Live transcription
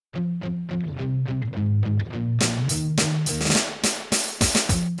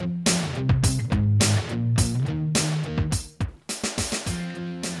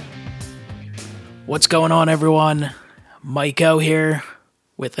What's going on, everyone? Mike O here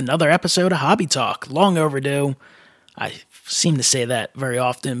with another episode of Hobby Talk. Long overdue. I seem to say that very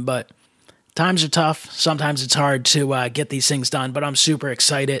often, but times are tough. Sometimes it's hard to get these things done, but I'm super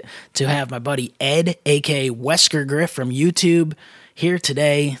excited to have my buddy Ed, aka Wesker Griff from YouTube, here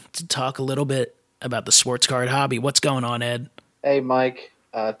today to talk a little bit about the sports card hobby. What's going on, Ed? Hey, Mike.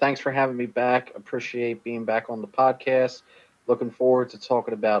 Thanks for having me back. Appreciate being back on the podcast. Looking forward to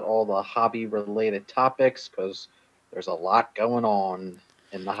talking about all the hobby-related topics because there's a lot going on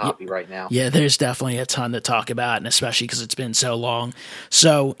in the hobby right now. Yeah, there's definitely a ton to talk about, and especially because it's been so long.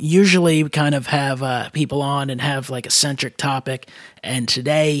 So usually we kind of have people on and have like a centric topic, and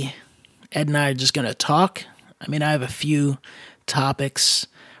today Ed and I are just going to talk. I mean, I have a few topics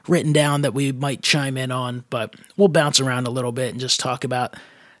written down that we might chime in on, but we'll bounce around a little bit and just talk about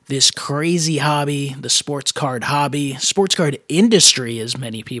this crazy hobby, the sports card hobby, sports card industry, as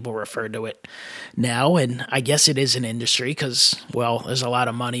many people refer to it now. And I guess it is an industry because, well, there's a lot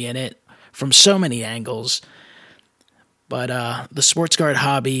of money in it from so many angles. But the sports card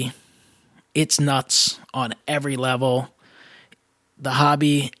hobby, it's nuts on every level. The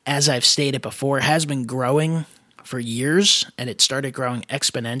hobby, as I've stated before, has been growing for years, and it started growing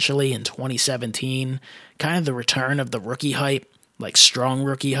exponentially in 2017. Kind of the return of the rookie hype, like strong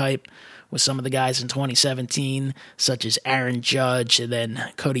rookie hype, with some of the guys in 2017, such as Aaron Judge and then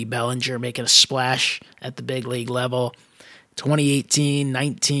Cody Bellinger making a splash at the big league level. 2018,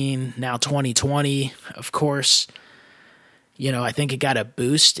 19, now 2020, of course. You know, I think it got a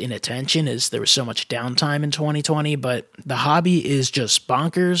boost in attention as there was so much downtime in 2020, but the hobby is just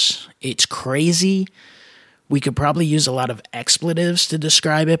bonkers. It's crazy. We could probably use a lot of expletives to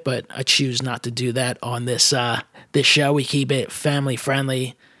describe it, but I choose not to do that on this this show. We keep it family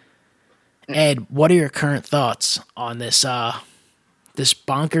friendly. Ed, what are your current thoughts on this this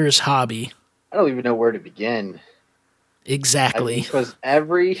bonkers hobby? I don't even know where to begin. Exactly. Because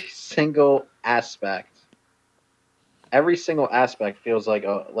every single aspect feels like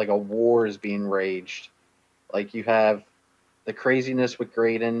a war is being raged. Like you have the craziness with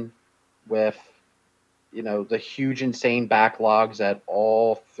Graydon, with the huge, insane backlogs at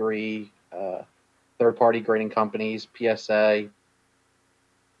all three third-party grading companies, PSA,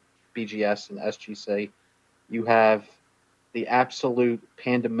 BGS, and SGC. You have the absolute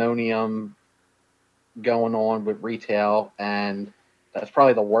pandemonium going on with retail, and that's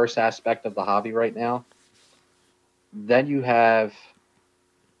probably the worst aspect of the hobby right now. Then you have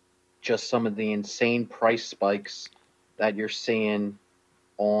just some of the insane price spikes that you're seeing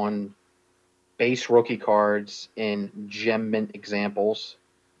on base rookie cards in gem mint examples.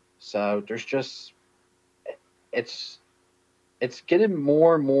 So there's just it's getting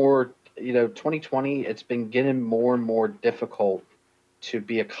more and more, 2020, it's been getting more and more difficult to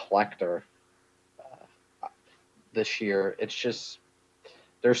be a collector this year. It's just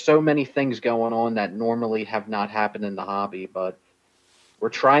there's so many things going on that normally have not happened in the hobby, but we're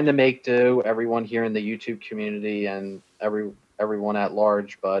trying to make do, everyone here in the YouTube community and everyone at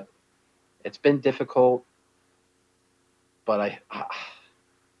large, but it's been difficult, but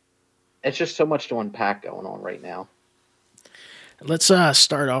it's just so much to unpack going on right now. Let's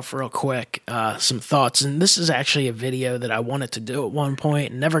start off real quick, some thoughts. And this is actually a video that I wanted to do at one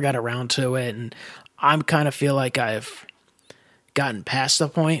point and never got around to it. And I'm kind of feel like I've gotten past the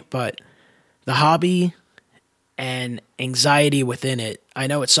point, but the hobby and anxiety within it, I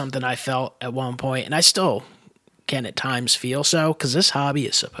know it's something I felt at one point, and I still can at times feel so, because this hobby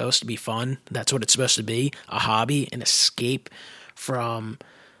is supposed to be fun. That's what it's supposed to be, a hobby, an escape from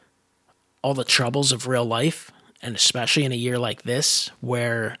all the troubles of real life, and especially in a year like this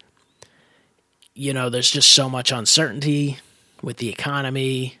where, there's just so much uncertainty with the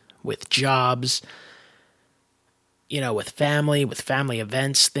economy, with jobs, with family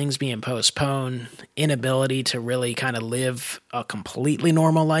events, things being postponed, inability to really kind of live a completely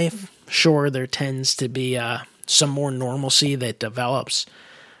normal life. Sure, there tends to be some more normalcy that develops,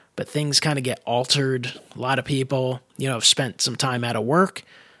 but things kind of get altered. A lot of people, have spent some time out of work,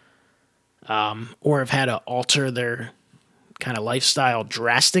 or have had to alter their kind of lifestyle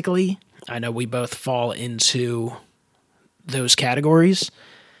drastically. I know we both fall into those categories.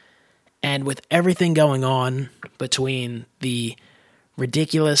 And with everything going on between the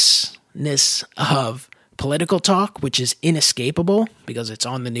ridiculousness of political talk, which is inescapable because it's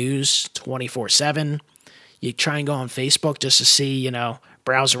on the news 24/7, you try and go on Facebook just to see,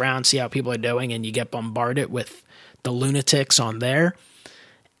 browse around, see how people are doing, and you get bombarded with the lunatics on there.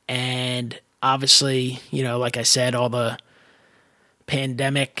 And obviously, like I said, all the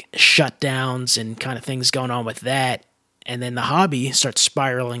pandemic shutdowns and kind of things going on with that, And then the hobby starts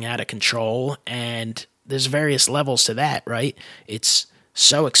spiraling out of control, and there's various levels to that, right? It's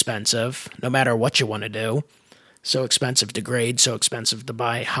so expensive, no matter what you want to do. So expensive to grade, so expensive to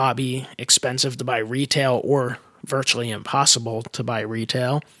buy hobby, expensive to buy retail, or virtually impossible to buy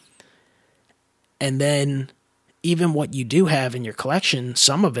retail. And then even what you do have in your collection,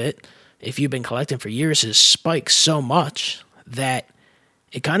 some of it, if you've been collecting for years, is spiked so much that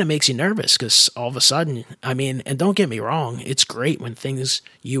it kind of makes you nervous because all of a sudden, I mean, and don't get me wrong, it's great when things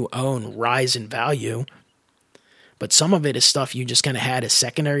you own rise in value. But some of it is stuff you just kind of had as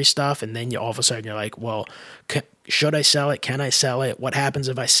secondary stuff, and then you all of a sudden you're like, well, should I sell it? Can I sell it? What happens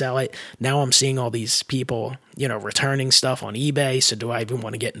if I sell it? Now I'm seeing all these people, returning stuff on eBay, so do I even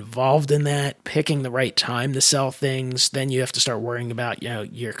want to get involved in that? Picking the right time to sell things, then you have to start worrying about,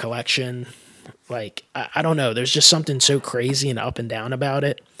 your collection. Like, I don't know, there's just something so crazy and up and down about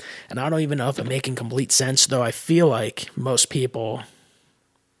it, and I don't even know if it's making complete sense, though I feel like most people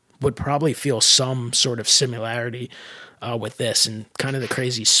would probably feel some sort of similarity with this and kind of the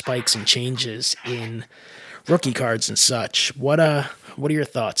crazy spikes and changes in rookie cards and such. What are your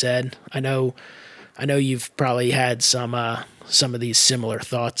thoughts, Ed? I know you've probably had some of these similar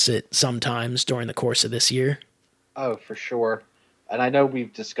thoughts at sometimes during the course of this year. Oh, for sure. And I know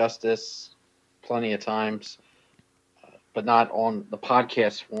we've discussed this plenty of times, but not on the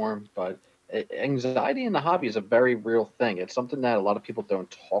podcast form, but anxiety in the hobby is a very real thing. It's something that a lot of people don't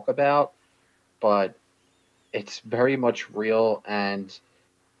talk about, but it's very much real, and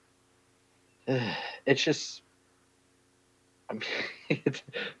it's just, I mean, it's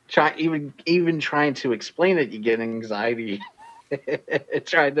even trying to explain it, you get anxiety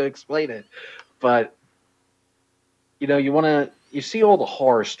trying to explain it. But you see all the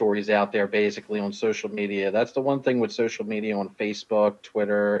horror stories out there basically on social media. That's the one thing with social media on Facebook,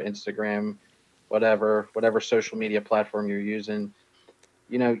 Twitter, Instagram, whatever social media platform you're using.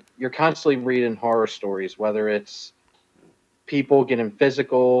 You're constantly reading horror stories, whether it's people getting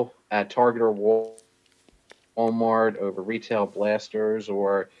physical at Target or Walmart over retail blasters,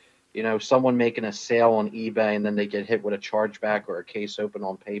 or someone making a sale on eBay and then they get hit with a chargeback or a case open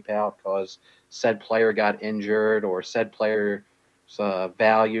on PayPal because said player got injured, or said player's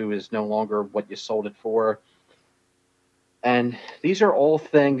value is no longer what you sold it for. And these are all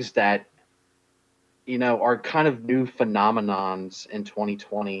things that are kind of new phenomenons in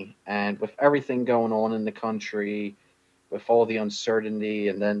 2020. And with everything going on in the country, with all the uncertainty,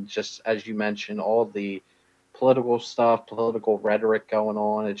 and then just as you mentioned, all the political stuff, political rhetoric going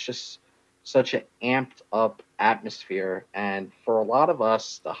on, it's just such an amped up atmosphere. And for a lot of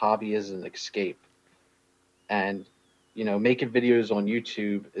us, the hobby is an escape. And making videos on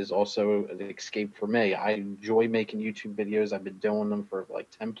YouTube is also an escape for me. I enjoy making YouTube videos. I've been doing them for like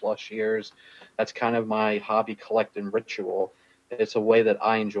 10 plus years. That's kind of my hobby collecting ritual. It's a way that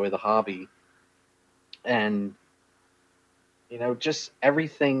I enjoy the hobby. And, just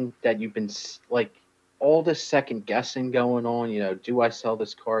everything that you've been, like, all this second guessing going on, do I sell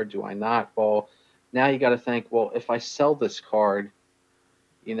this card? Do I not? Well, now you got to think, well, if I sell this card,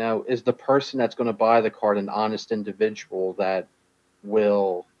 is the person that's going to buy the card an honest individual that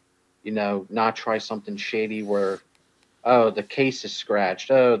will, not try something shady where, oh, the case is scratched.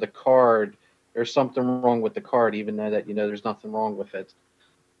 Oh, the card, there's something wrong with the card, even though that, there's nothing wrong with it.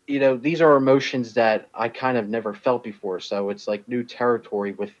 These are emotions that I kind of never felt before. So it's like new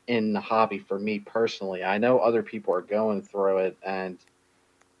territory within the hobby for me personally. I know other people are going through it, and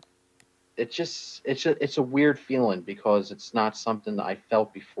it's a weird feeling because it's not something that I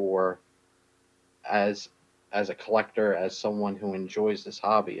felt before as a collector, as someone who enjoys this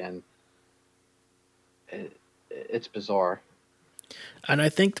hobby, and it's bizarre. And I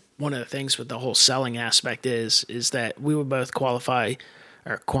think one of the things with the whole selling aspect is that we would both quantify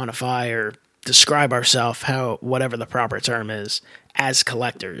or describe ourselves, whatever the proper term is, as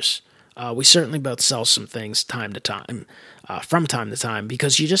collectors. We certainly both sell some things from time to time,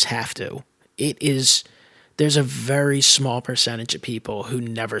 because you just have to. There's a very small percentage of people who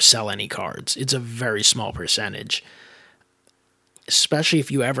never sell any cards. It's a very small percentage. Especially if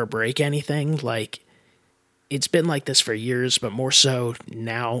you ever break anything. Like, it's been like this for years, but more so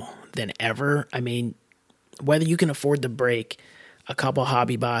now than ever. I mean, whether you can afford to break a couple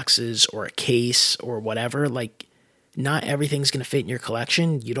hobby boxes or a case or whatever, like, not everything's going to fit in your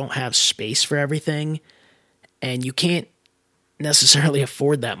collection. You don't have space for everything, and you can't necessarily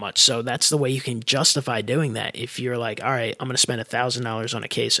afford that much. So that's the way you can justify doing that. If you're like, all right, I'm going to spend $1,000 on a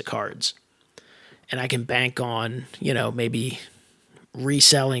case of cards, and I can bank on, maybe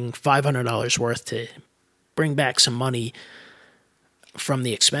reselling $500 worth to bring back some money from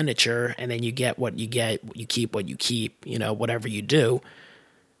the expenditure, and then you get what you get, you keep what you keep, whatever you do.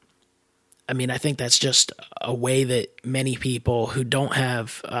 I mean, I think that's just a way that many people who don't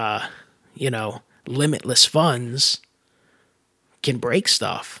have, limitless funds can break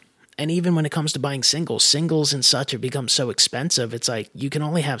stuff. And even when it comes to buying singles and such have become so expensive. It's like you can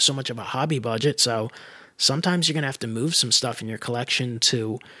only have so much of a hobby budget. So sometimes you're going to have to move some stuff in your collection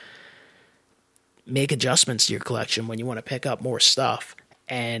to make adjustments to your collection when you want to pick up more stuff.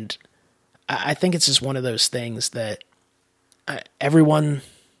 And I think it's just one of those things that everyone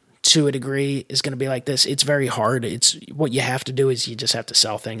to a degree is going to be like this. It's very hard. It's what you have to do is you just have to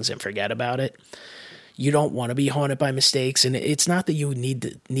sell things and forget about it. You don't want to be haunted by mistakes, and it's not that you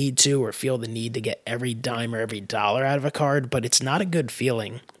need to or feel the need to get every dime or every dollar out of a card, but it's not a good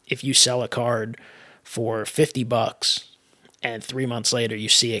feeling if you sell a card for $50 and 3 months later you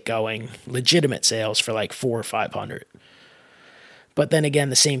see it going legitimate sales for like $400 or $500. But then again,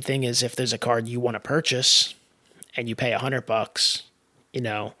 the same thing is if there's a card you want to purchase and you pay $100, you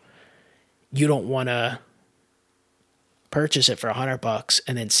don't want to purchase it for $100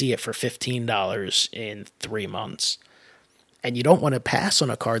 and then see it for $15 in 3 months. And you don't want to pass on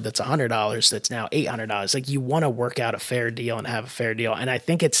a card that's $100 that's now $800. Like, you want to work out a fair deal and have a fair deal. And I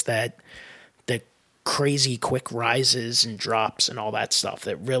think it's that the crazy quick rises and drops and all that stuff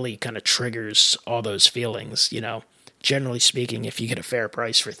that really kind of triggers all those feelings. Generally speaking, if you get a fair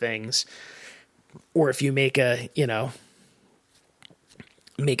price for things, or if you make a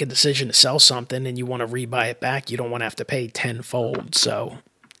decision to sell something and you want to rebuy it back, you don't want to have to pay tenfold. So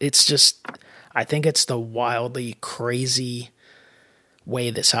it's just, I think it's the wildly crazy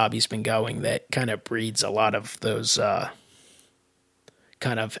way this hobby's been going that kind of breeds a lot of those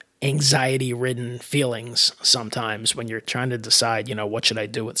kind of anxiety-ridden feelings sometimes when you're trying to decide, what should I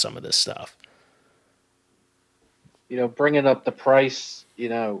do with some of this stuff. Bringing up the price,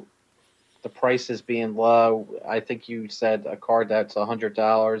 the price is being low. I think you said a card that's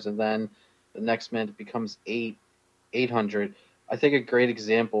 $100, and then the next minute it becomes $800. I think a great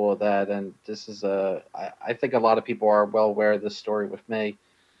example of that, and this is I think a lot of people are well aware of this story with me,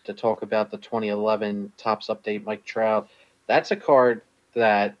 to talk about the 2011 Topps Update Mike Trout. That's a card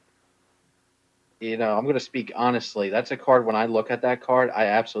that, I'm going to speak honestly. That's a card, when I look at that card, I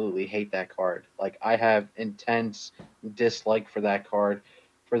absolutely hate that card. Like, I have intense dislike for that card,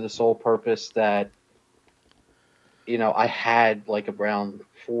 for the sole purpose that, I had like around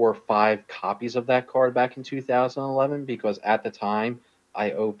 4 or 5 copies of that card back in 2011, because at the time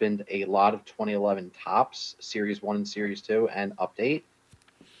I opened a lot of 2011 Topps Series 1 and Series 2 and Update,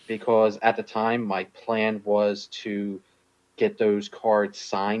 because at the time my plan was to get those cards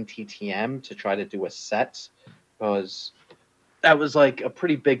signed TTM to try to do a set, because that was like a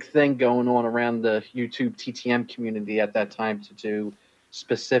pretty big thing going on around the YouTube TTM community at that time, to do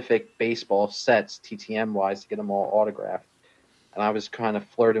specific baseball sets TTM wise to get them all autographed. And I was kind of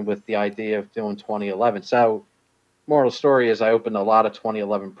flirting with the idea of doing 2011. So moral story is I opened a lot of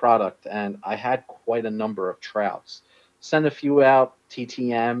 2011 product, and I had quite a number of Trouts. Sent a few out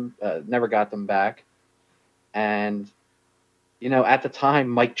TTM, never got them back. And at the time,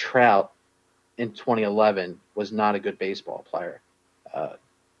 Mike Trout in 2011 was not a good baseball player.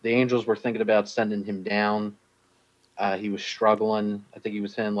 The Angels were thinking about sending him down. He was struggling. I think he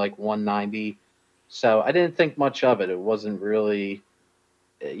was hitting like 190. So I didn't think much of it. It wasn't really,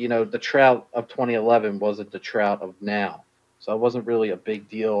 the Trout of 2011 wasn't the Trout of now. So it wasn't really a big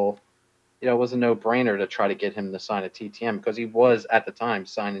deal. It was a no-brainer to try to get him to sign a TTM, because he was, at the time,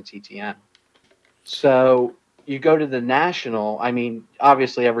 signing TTM. So you go to the National. I mean,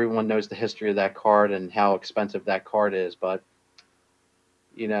 obviously everyone knows the history of that card and how expensive that card is, but,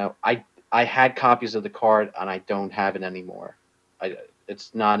 I had copies of the card, and I don't have it anymore.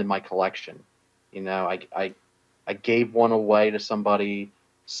 It's not in my collection. I gave one away to somebody,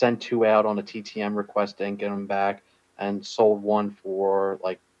 sent 2 out on a TTM request, didn't get them back, and sold one for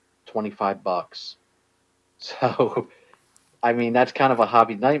like $25. So, I mean, that's kind of a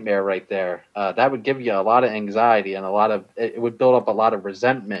hobby nightmare right there. That would give you a lot of anxiety, and it would build up a lot of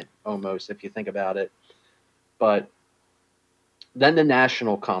resentment almost, if you think about it. But then the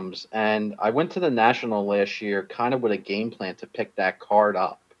National comes, and I went to the National last year kind of with a game plan to pick that card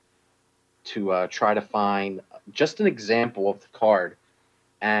up, to try to find just an example of the card.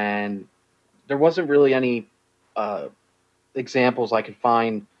 And there wasn't really any examples I could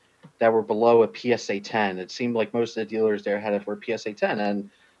find that were below a PSA 10. It seemed like most of the dealers there had it for a PSA 10, and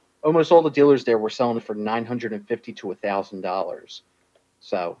almost all the dealers there were selling it for $950 to $1,000.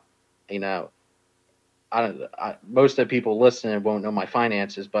 So, most of the people listening won't know my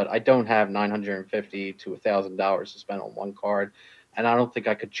finances, but I don't have $950 to $1,000 to spend on one card. and I don't think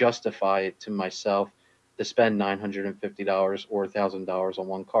I could justify it to myself to spend $950 or $1,000 on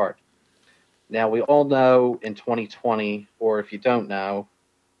one card. Now, we all know in 2020, or if you don't know,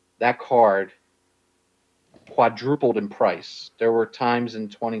 that card quadrupled in price. There were times in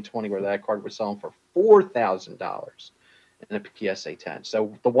 2020 where that card was selling for $4,000 in a PSA 10.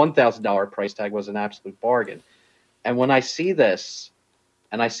 So the $1,000 price tag was an absolute bargain. And when I see this,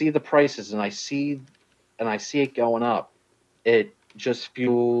 and I see the prices, and I see it going up, it just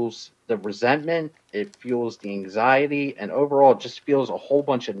fuels the resentment, it fuels the anxiety, and overall it just fuels a whole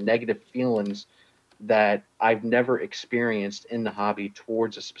bunch of negative feelings that I've never experienced in the hobby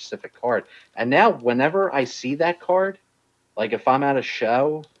towards a specific card. And now whenever I see that card, like if I'm at a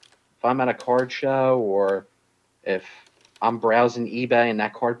show, if I'm at a card show, or if I'm browsing eBay and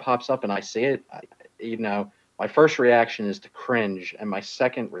that card pops up and I see it, my first reaction is to cringe, and my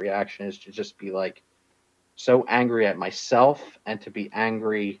second reaction is to just be like so angry at myself and to be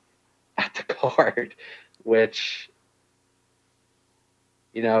angry at the card, which,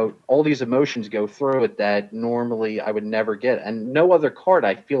 all these emotions go through it that normally I would never get. And no other card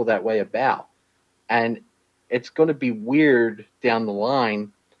I feel that way about. And it's going to be weird down the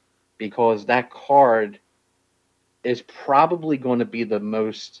line because that card is probably going to be the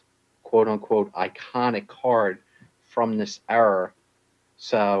most quote unquote iconic card from this era.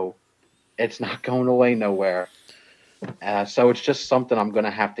 So it's not going away nowhere. So it's just something I'm going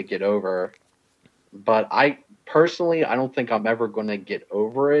to have to get over. But personally, I don't think I'm ever going to get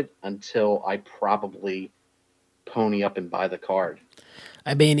over it until I probably pony up and buy the card.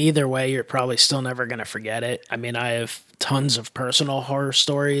 I mean, either way, you're probably still never going to forget it. I mean, I have tons of personal horror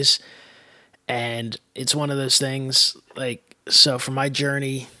stories, and it's one of those things, like, so for my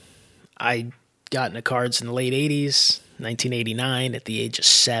journey, I got into cards in the late 80s, 1989, at the age of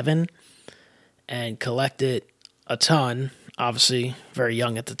 7, and collected a ton, obviously very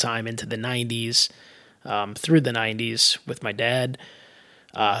young at the time, into the 90s, through the 90s with my dad,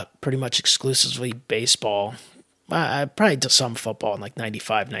 pretty much exclusively baseball. I probably did some football in like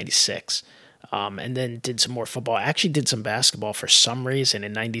 95, 96, and then did some more football. I actually did some basketball for some reason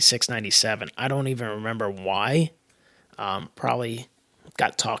in 96, 97. I don't even remember why. Probably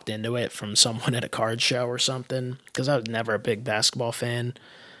got talked into it from someone at a card show or something, because I was never a big basketball fan.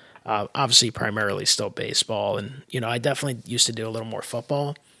 Obviously, primarily still baseball, and I definitely used to do a little more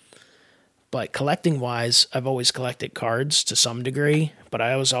football. But collecting-wise, I've always collected cards to some degree, but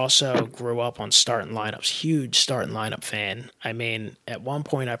I also grew up on starting lineups. Huge starting lineup fan. I mean, at one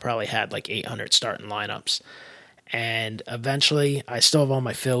point, I probably had like 800 starting lineups. And eventually, I still have all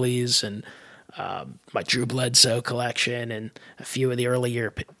my Phillies and my Drew Bledsoe collection and a few of the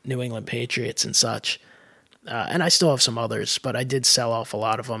earlier New England Patriots and such. And I still have some others, but I did sell off a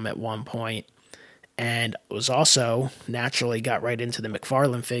lot of them at one point. And was also naturally got right into the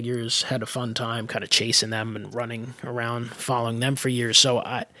McFarlane figures, had a fun time kind of chasing them and running around following them for years. So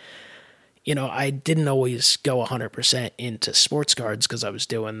I didn't always go 100% into sports cards because I was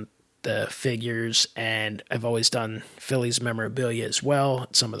doing the figures, and I've always done Phillies memorabilia as well,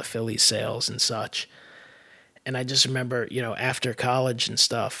 some of the Phillies sales and such. And I just remember, after college and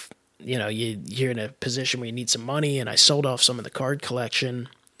stuff, you're in a position where you need some money, and I sold off some of the card collection.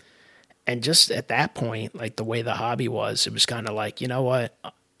 And just at that point, like the way the hobby was, it was kind of like, you know what,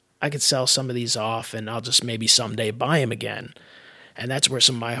 I could sell some of these off and I'll just maybe someday buy them again. And that's where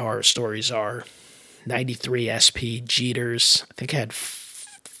some of my horror stories are. 93 SP Jeters. I think I had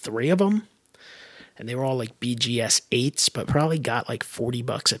 3 of them. And they were all like BGS 8s, but probably got like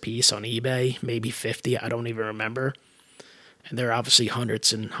 $40 a piece on eBay, maybe 50. I don't even remember. And they're obviously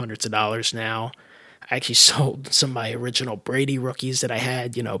hundreds and hundreds of dollars now. I actually sold some of my original Brady rookies that I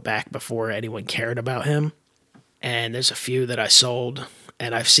had, back before anyone cared about him. And there's a few that I sold,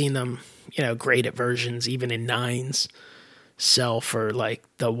 and I've seen them, graded versions, even in 9s, sell for like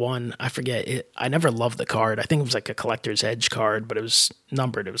the one, I forget it. I never loved the card. I think it was like a collector's edge card, but it was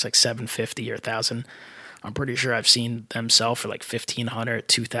numbered. It was like $750 or $1,000. I'm pretty sure I've seen them sell for like $1,500,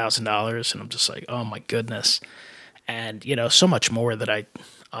 $2,000. And I'm just like, oh my goodness. And, so much more that I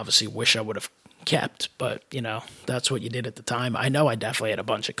obviously wish I would have kept, but that's what you did at the time. I know I definitely had a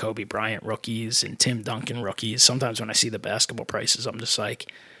bunch of Kobe Bryant rookies and Tim Duncan rookies. Sometimes when I see the basketball prices, I'm just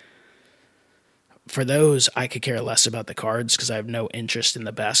like, for those, I could care less about the cards because I have no interest in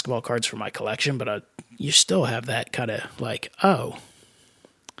the basketball cards for my collection, but you still have that kind of like, oh,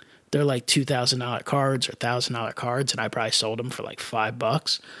 they're like $2,000 cards or $1,000 cards, and I probably sold them for like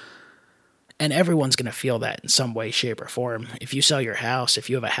 $5. And everyone's going to feel that in some way, shape, or form. If you sell your house, if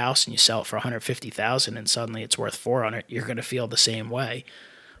you have a house and you sell it for $150,000 and suddenly it's worth $400,000, you're going to feel the same way.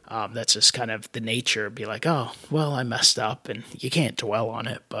 That's just kind of the nature. Be like, oh, well, I messed up, and you can't dwell on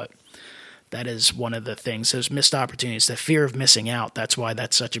it. But that is one of the things. Those missed opportunities, the fear of missing out. That's why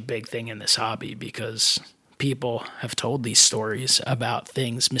that's such a big thing in this hobby, because people have told these stories about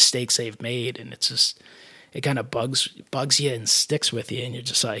things, mistakes they've made, and it's just it kind of bugs you and sticks with you, and you're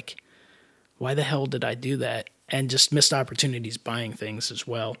just like, why the hell did I do that? And just missed opportunities buying things as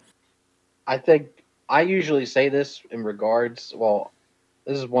well. I think I usually say this in regards. Well,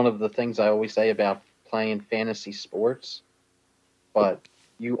 this is one of the things I always say about playing fantasy sports, but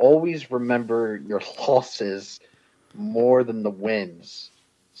you always remember your losses more than the wins.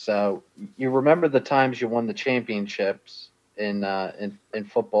 So you remember the times you won the championships in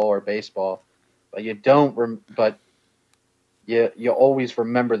football or baseball, but you don't. But you always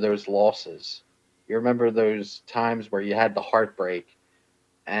remember those losses. You remember those times where you had the heartbreak,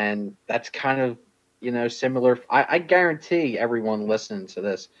 and that's kind of similar. I guarantee everyone listening to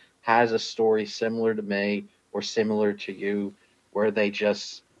this has a story similar to me or similar to you, where they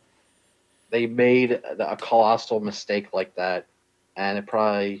made a colossal mistake like that, and it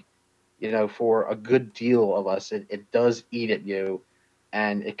probably, for a good deal of us, it does eat at you,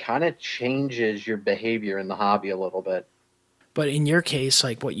 and it kind of changes your behavior in the hobby a little bit. But in your case,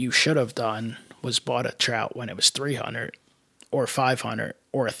 like what you should have done was bought a trout when it was 300 or 500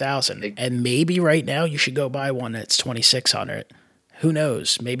 or 1,000. It, And maybe right now you should go buy one that's 2,600. Who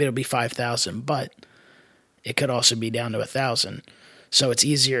knows? Maybe it'll be 5,000, but it could also be down to 1,000. So it's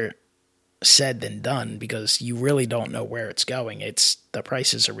easier said than done because you really don't know where it's going. It's the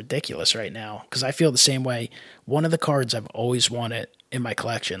prices are ridiculous right now because I feel the same way. One of the cards I've always wanted in my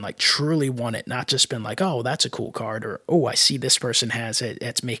collection, like truly want it, not just been like, oh, that's a cool card, or oh, I see this person has it.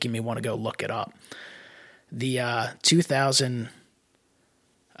 It's making me want to go look it up. The 2000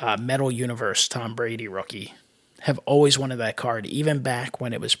 Metal Universe Tom Brady rookie. Have always wanted that card, even back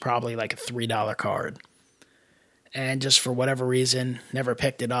when it was probably like a $3 card. And just for whatever reason, never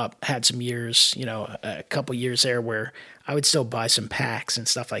picked it up. Had some years, a couple years there where I would still buy some packs and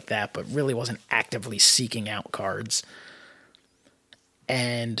stuff like that, but really wasn't actively seeking out cards.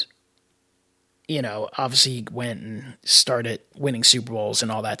 And, obviously went and started winning Super Bowls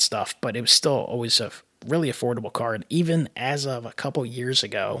and all that stuff, but it was still always a really affordable card. Even as of a couple years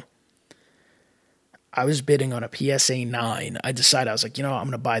ago, I was bidding on a PSA 9. I decided, I was like, I'm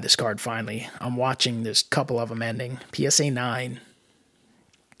going to buy this card finally. I'm watching this couple of them ending. PSA 9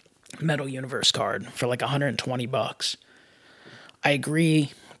 Metal Universe card for like $120. I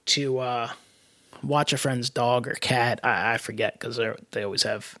agree to watch a friend's dog or cat. I forget because they always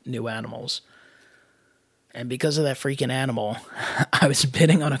have new animals. And because of that freaking animal, I was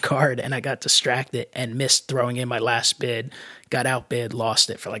bidding on a card and I got distracted and missed throwing in my last bid. Got outbid, lost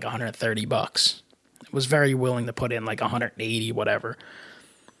it for like $130. Was very willing to put in like 180, whatever.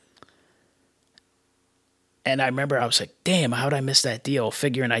 And I remember I was like, damn, how'd I miss that deal?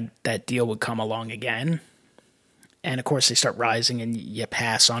 Figuring that deal would come along again. And of course they start rising and you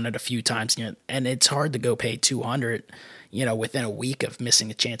pass on it a few times. And it's hard to go pay 200, within a week of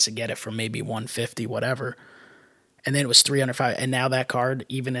missing a chance to get it for maybe 150, whatever. And then it was 305. And now that card,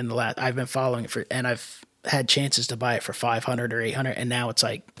 even in the last, I've been following it and I've had chances to buy it for 500 or 800, and now it's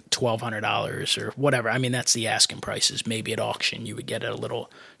like $1,200 or whatever. I mean, that's the asking prices. Maybe at auction you would get it a little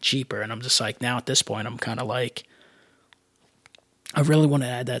cheaper, and I'm just like, now at this point, I'm kind of like, I really want to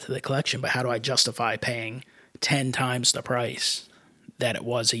add that to the collection, but how do I justify paying 10 times the price that it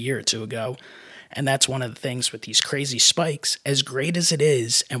was a year or two ago? And that's one of the things with these crazy spikes, as great as it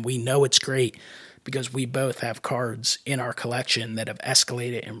is, and we know it's great because we both have cards in our collection that have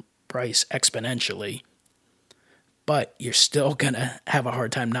escalated in price exponentially. But you're still going to have a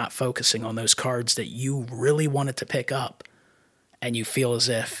hard time not focusing on those cards that you really wanted to pick up. And you feel as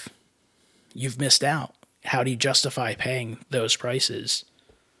if you've missed out. How do you justify paying those prices?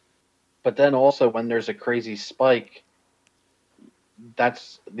 but then also when there's a crazy spike,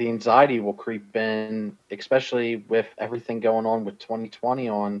 that's the anxiety will creep in, especially with everything going on with 2020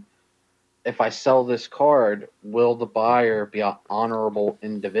 on. If I sell this card, will the buyer be an honorable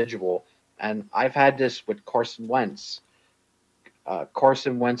individual? And I've had this with Carson Wentz.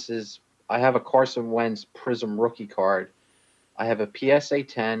 Carson Wentz's, I have a Carson Wentz Prism rookie card. I have a PSA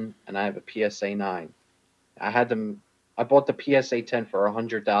 10 and I have a PSA 9. I bought the PSA 10 for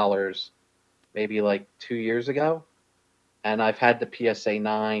 $100 maybe like 2 years ago. And I've had the PSA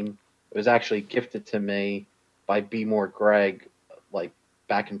 9. It was actually gifted to me by B. More Greg like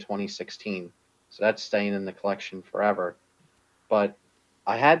back in 2016. So that's staying in the collection forever. But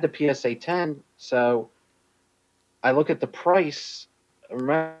I had the PSA 10, so I look at the price.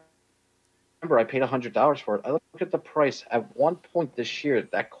 Remember, remember I paid $100 for it. I look at the price. At one point this year,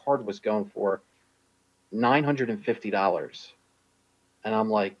 that card was going for $950. And I'm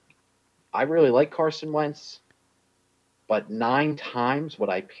like, I really like Carson Wentz, but 9 times what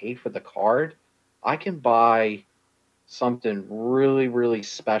I paid for the card, I can buy something really, really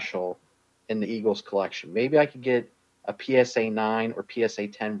special in the Eagles collection. Maybe I could get a PSA 9 or PSA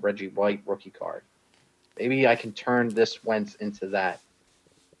 10 Reggie White rookie card. Maybe I can turn this Wentz into that.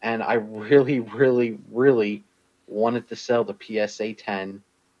 And I really, really, really wanted to sell the PSA 10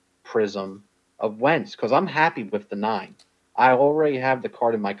 Prism of Wentz because I'm happy with the 9. I already have the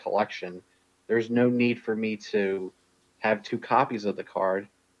card in my collection. There's no need for me to have 2 copies of the card,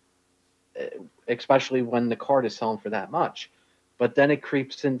 especially when the card is selling for that much. But then it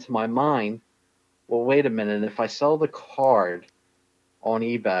creeps into my mind, well, wait a minute. If I sell the card on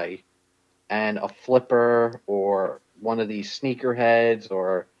eBay and a flipper or one of these sneakerheads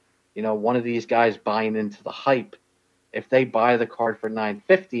or, one of these guys buying into the hype, if they buy the card for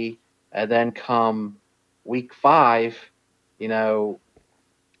 $950 and then come week 5, the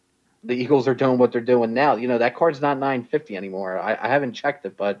Eagles are doing what they're doing now. That card's not $950 anymore. I haven't checked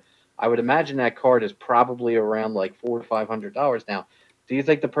it, but I would imagine that card is probably around like $400 to $500 now. Do you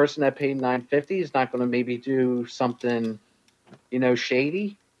think the person that paid $950 is not going to maybe do something,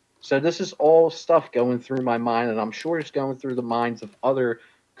 shady? So this is all stuff going through my mind, and I'm sure it's going through the minds of other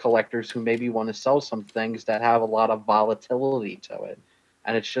collectors who maybe want to sell some things that have a lot of volatility to it.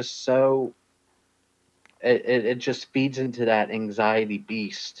 And it's just so it just feeds into that anxiety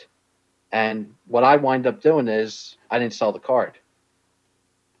beast. And what I wind up doing is I didn't sell the card.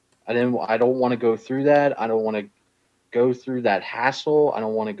 I don't want to go through that. I don't want to go through that hassle. I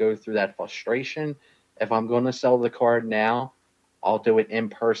don't want to go through that frustration. If I'm going to sell the card now, I'll do it in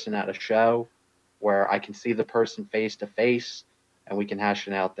person at a show where I can see the person face to face and we can hash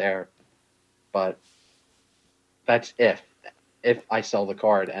it out there. But that's if I sell the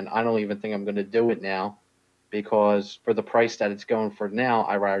card, and I don't even think I'm going to do it now because for the price that it's going for now,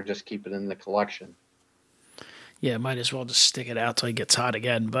 I'd rather just keep it in the collection. Yeah, might as well just stick it out till it gets hot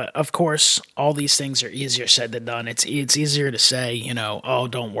again. But of course, all these things are easier said than done. It's easier to say, oh,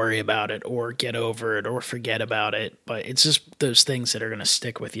 don't worry about it or get over it or forget about it. But it's just those things that are going to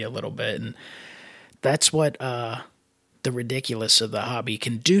stick with you a little bit. And that's what the ridiculous of the hobby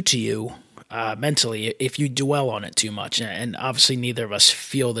can do to you mentally if you dwell on it too much. And obviously neither of us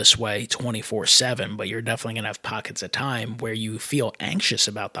feel this way 24/7, but you're definitely going to have pockets of time where you feel anxious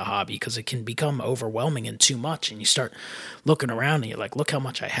about the hobby because it can become overwhelming and too much. And you start looking around and you're like, look how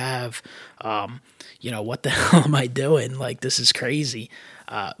much I have. What the hell am I doing? Like, this is crazy.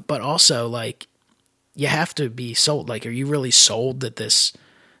 But also, like, you have to be sold. Like, are you really sold that this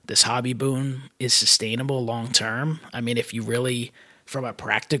hobby boom is sustainable long term? I mean, if you really, from a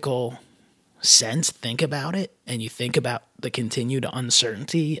practical sense, think about it, and you think about the continued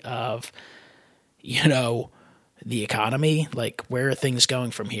uncertainty of, the economy, like, where are things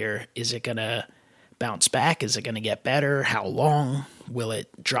going from here? Is it going to bounce back? Is it going to get better? How long? Will it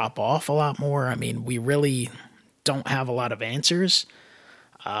drop off a lot more? I mean, we really don't have a lot of answers.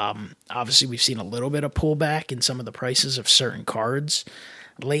 Obviously, we've seen a little bit of pullback in some of the prices of certain cards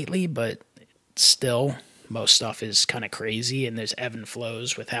lately, but still, most stuff is kind of crazy, and there's ebb and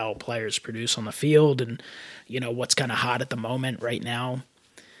flows with how players produce on the field and, what's kind of hot at the moment right now.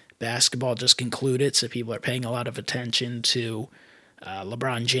 Basketball just concluded, so people are paying a lot of attention to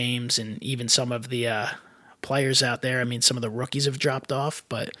LeBron James and even some of the players out there. I mean, some of the rookies have dropped off,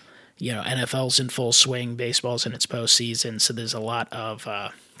 but, NFL's in full swing, baseball's in its postseason, so there's a lot of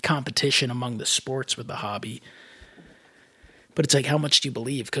competition among the sports with the hobby. But it's like, how much do you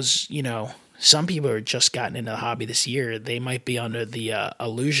believe? Because, some people are just gotten into the hobby this year. They might be under the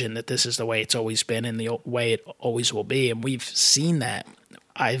illusion that this is the way it's always been and the way it always will be. And we've seen that.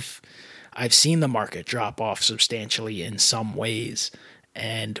 I've seen the market drop off substantially in some ways,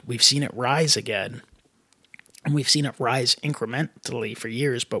 and we've seen it rise again. And we've seen it rise incrementally for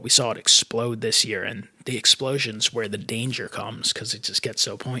years, but we saw it explode this year. And the explosion's where the danger comes, because it just gets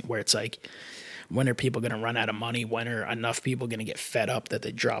to a point where it's like, when are people going to run out of money? When are enough people going to get fed up that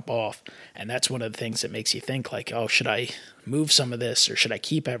they drop off? And that's one of the things that makes you think, like, oh, should I move some of this or should I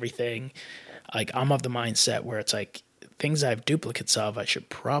keep everything? Like, I'm of the mindset where it's like, things I have duplicates of, I should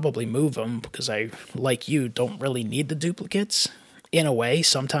probably move them because I, like you, don't really need the duplicates. In a way,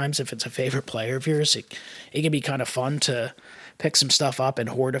 sometimes if it's a favorite player of yours, it can be kind of fun to pick some stuff up and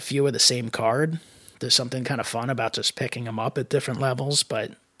hoard a few of the same card. There's something kind of fun about just picking them up at different levels,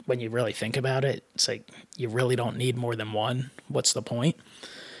 but when you really think about it, it's like you really don't need more than one. What's the point?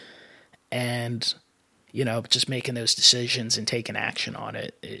 And just making those decisions and taking action on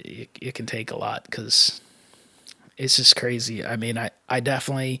it, it can take a lot because it's just crazy. I mean, I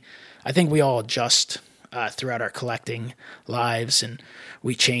think we all adjust throughout our collecting lives, and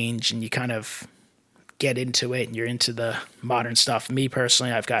we change, and you kind of get into it, and you're into the modern stuff. Me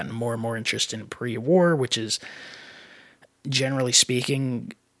personally, I've gotten more and more interested in pre-war, which is, generally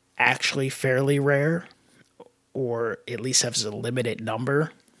speaking, actually fairly rare, or at least has a limited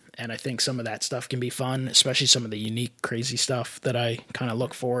number. And I think some of that stuff can be fun, especially some of the unique, crazy stuff that I kind of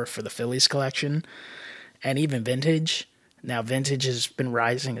look for the Phillies collection, and even vintage. Now, vintage has been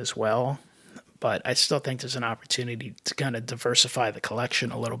rising as well, but I still think there's an opportunity to kind of diversify the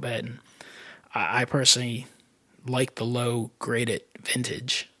collection a little bit. And I personally like the low-graded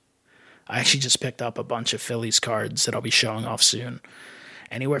vintage. I actually just picked up a bunch of Phillies cards that I'll be showing off soon.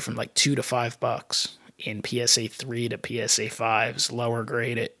 Anywhere from like $2 to $5 in PSA 3 to PSA 5s,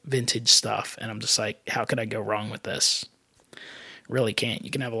 lower-graded vintage stuff. And I'm just like, how could I go wrong with this? Really can't.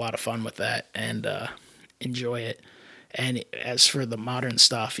 You can have a lot of fun with that and enjoy it. And as for the modern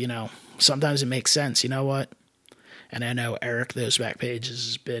stuff, sometimes it makes sense. You know what? And I know Eric, Those Back Pages,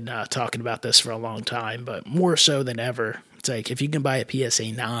 has been talking about this for a long time, but more so than ever, it's like if you can buy a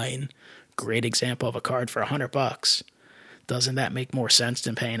PSA 9, great example of a card, for $100, doesn't that make more sense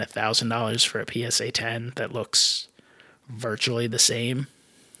than paying $1,000 for a PSA 10 that looks virtually the same?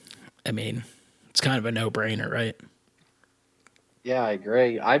 I mean, it's kind of a no-brainer, right? Yeah, I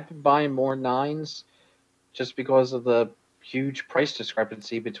agree. I've been buying more 9s just because of the huge price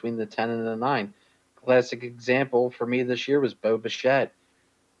discrepancy between the 10 and the 9. Classic example for me this year was Bo Bichette.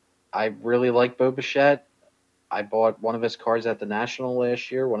 I really like Bo Bichette. I bought one of his cards at the National last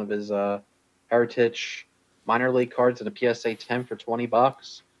year, one of his Heritage minor league cards in a PSA 10 for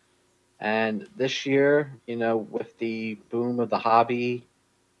 $20. And this year, with the boom of the hobby,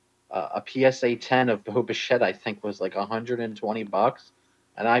 a PSA 10 of Bo Bichette, I think, was like $120.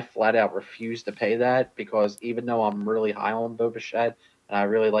 And I flat out refused to pay that because even though I'm really high on Bo Bichette and I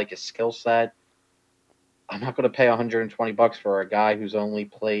really like his skill set, I'm not going to pay $120 for a guy who's only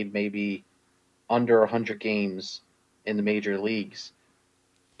played maybe under 100 games in the major leagues.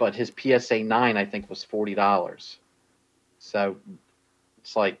 But his PSA 9, I think, was $40. So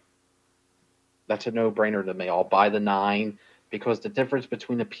it's like, that's a no-brainer to me. I'll buy the 9 because the difference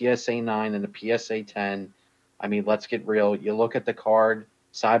between a PSA 9 and a PSA 10, I mean, let's get real. You look at the card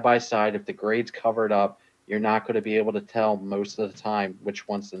side by side. If the grade's covered up, you're not going to be able to tell most of the time which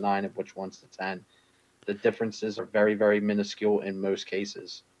one's the 9 and which one's the 10. The differences are very, very minuscule in most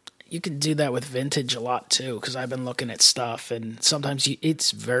cases. You can do that with vintage a lot too, because I've been looking at stuff, and sometimes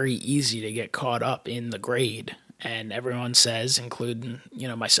it's very easy to get caught up in the grade. And everyone says, including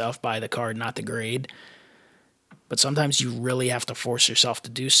myself, buy the card, not the grade. But sometimes you really have to force yourself to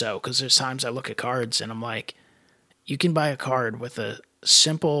do so, because there's times I look at cards and I'm like, you can buy a card with a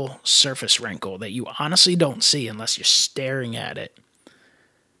simple surface wrinkle that you honestly don't see unless you're staring at it.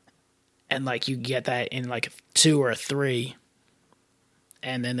 And like you get that in like a 2 or a 3.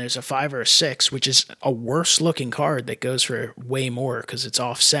 And then there's a 5 or a 6, which is a worse looking card that goes for way more because it's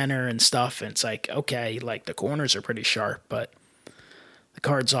off center and stuff. And it's like, okay, like the corners are pretty sharp, but the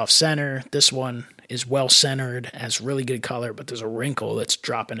card's off center. This one is well centered, has really good color, but there's a wrinkle that's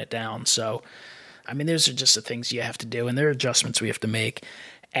dropping it down. So, I mean, those are just the things you have to do, and there are adjustments we have to make.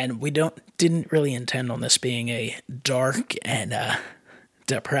 And we didn't really intend on this being a dark and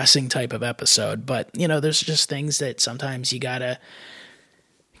depressing type of episode, but there's just things that sometimes you gotta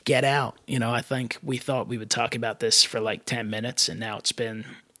get out. I think we thought we would talk about this for like 10 minutes, and now it's been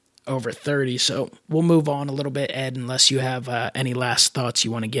over 30, so we'll move on a little bit, Ed, unless you have any last thoughts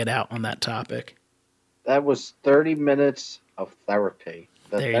you want to get out on that topic. That was 30 minutes of therapy.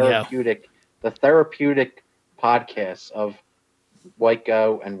 The therapeutic podcast of White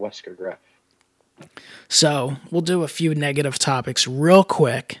Go and Wesker Griff. So we'll do a few negative topics real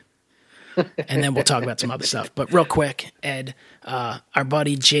quick, and then we'll talk about some other stuff. But real quick, Ed, our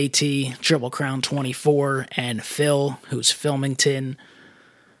buddy JT, Triple Crown 24, and Phil, who's Filmington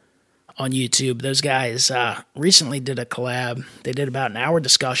on YouTube, those guys recently did a collab. They did about an hour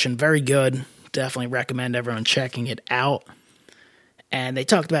discussion. Very good. Definitely recommend everyone checking it out. And they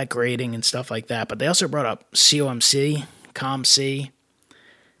talked about grading and stuff like that, but they also brought up COMC,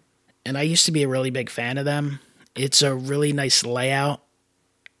 and I used to be a really big fan of them. It's a really nice layout,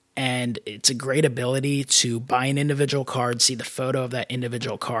 and it's a great ability to buy an individual card, see the photo of that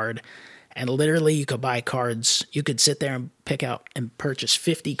individual card, and literally you could buy cards. You could sit there and pick out and purchase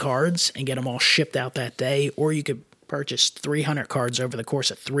 50 cards and get them all shipped out that day, or you could purchase 300 cards over the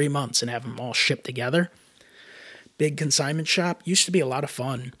course of 3 months and have them all shipped together. Big consignment shop. Used to be a lot of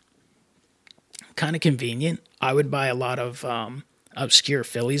fun. kind of convenient. I would buy a lot of obscure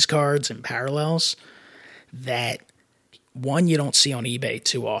Phillies cards and parallels that one you don't see on eBay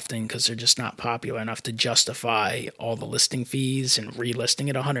too often because they're just not popular enough to justify all the listing fees and relisting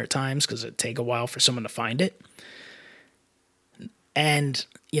it 100 times because it'd take a while for someone to find it. And,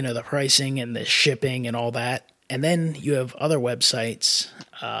 the pricing and the shipping and all that. And then you have other websites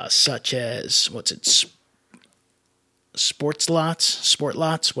such as, Sport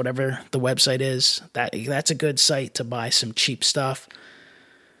Lots, whatever the website is. That's a good site to buy some cheap stuff.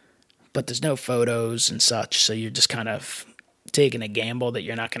 But there's no photos and such, so you're just kind of taking a gamble that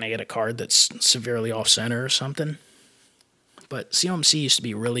you're not going to get a card that's severely off center or something. But COMC used to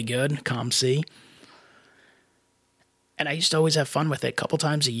be really good, COMC. And I used to always have fun with it. A couple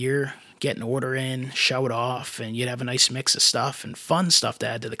times a year, get an order in, show it off, and you'd have a nice mix of stuff and fun stuff to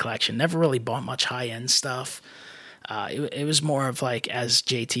add to the collection. Never really bought much high-end stuff. It was more of like, as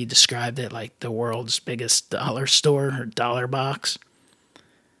JT described it, like the world's biggest dollar store or dollar box.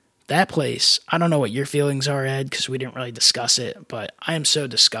 That place, I don't know what your feelings are, Ed, because we didn't really discuss it, but I am so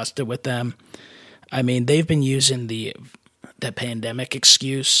disgusted with them. I mean, they've been using the pandemic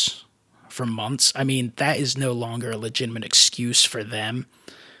excuse for months. I mean, that is no longer a legitimate excuse for them.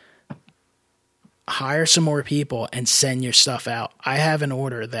 Hire some more people and send your stuff out. I have an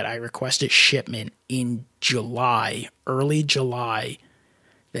order that I requested shipment in July, early July,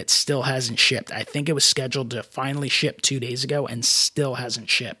 that still hasn't shipped. I think it was scheduled to finally ship 2 days ago and still hasn't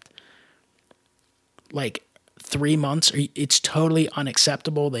shipped. Like 3 months, it's totally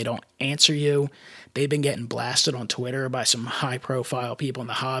unacceptable. They don't answer you. They've been getting blasted on Twitter by some high-profile people in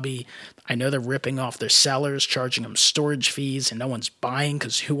the hobby. I know they're ripping off their sellers, charging them storage fees, and no one's buying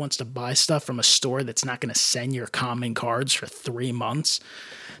because who wants to buy stuff from a store that's not going to send your common cards for 3 months?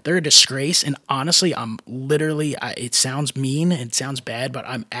 They're a disgrace, and honestly, it sounds mean, it sounds bad, but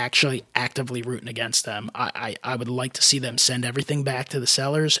I'm actually actively rooting against them. I would like to see them send everything back to the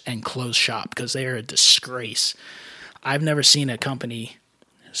sellers and close shop because they are a disgrace. I've never seen a company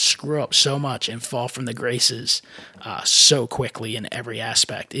screw up so much and fall from the graces so quickly in every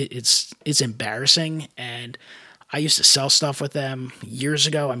aspect. It's embarrassing, and I used to sell stuff with them years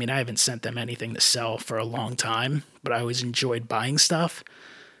ago. I mean, I haven't sent them anything to sell for a long time, but I always enjoyed buying stuff.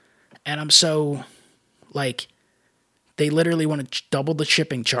 And I'm so, they literally want to double the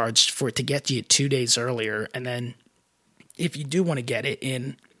shipping charge for it to get to you 2 days earlier. And then if you do want to get it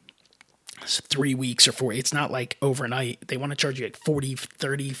in 3 weeks or 4, it's not like overnight. They want to charge you like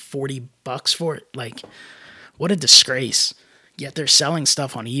 $40 for it. Like, what a disgrace. Yet they're selling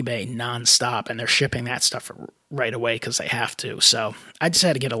stuff on eBay nonstop and they're shipping that stuff right away because they have to. So I just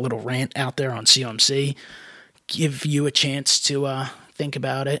had to get a little rant out there on COMC, give you a chance to think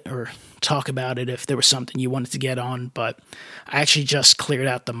about it or talk about it if there was something you wanted to get on. But I actually just cleared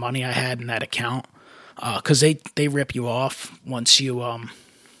out the money I had in that account because they rip you off once you have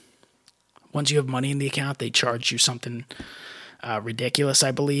money in the account. They charge you something ridiculous, I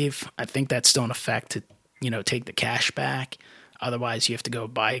believe. I think that's still in effect to take the cash back. Otherwise, you have to go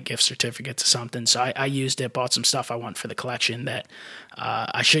buy a gift certificate to something. So I used it, bought some stuff I want for the collection that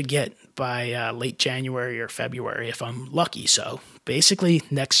I should get by late January or February if I'm lucky. So basically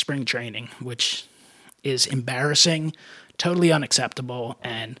next spring training, which is embarrassing, totally unacceptable,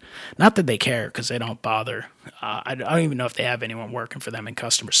 and not that they care because they don't bother. I don't even know if they have anyone working for them in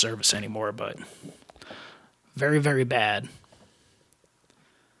customer service anymore, but very, very bad.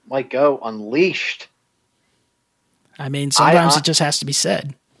 Might go unleashed. I mean, sometimes it just has to be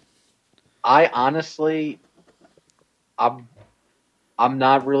said. I honestly, I'm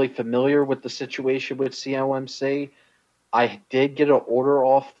not really familiar with the situation with COMC. I did get an order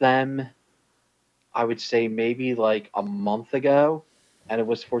off them, I would say maybe like a month ago, and it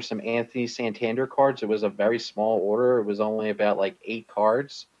was for some Anthony Santander cards. It was a very small order. It was only about like 8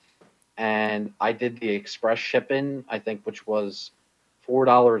 cards, and I did the express shipping, I think, which was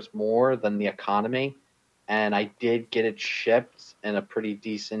 $4 more than the economy. And I did get it shipped in a pretty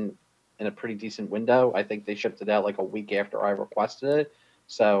decent window. I think they shipped it out like a week after I requested it,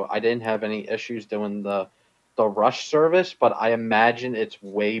 so I didn't have any issues doing the rush service. But I imagine it's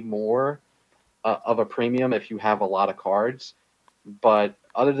way more of a premium if you have a lot of cards. But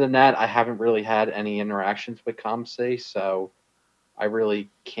other than that, I haven't really had any interactions with COMC, so I really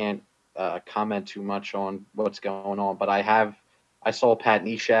can't comment too much on what's going on. But I saw Pat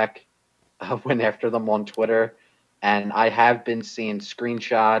Neshek went after them on Twitter, and I have been seeing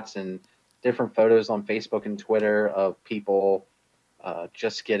screenshots and different photos on Facebook and Twitter of people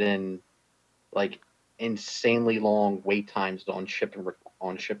just getting like insanely long wait times on shipping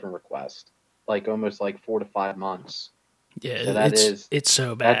request, like almost like 4 to 5 months. Yeah, So it's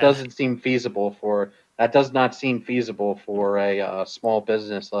so that bad. doesn't seem feasible for that does not seem feasible for a small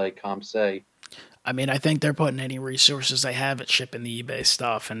business like ComSay. I mean, I think they're putting any resources they have at shipping the eBay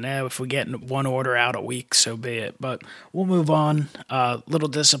stuff, and now if we get one order out a week, so be it. But we'll move on. Little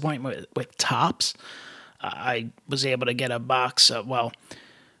disappointment with Tops. I was able to get a box. Well,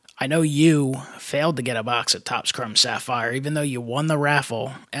 I know you failed to get a box of Topps Chrome Sapphire, even though you won the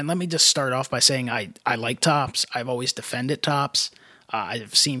raffle. And let me just start off by saying I like Topps. I've always defended Topps.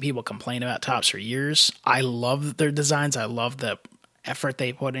 I've seen people complain about Topps for years. I love their designs. I love the effort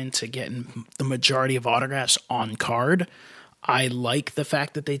they put into getting the majority of autographs on card. I like the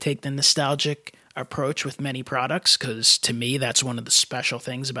fact that they take the nostalgic approach with many products because to me that's one of the special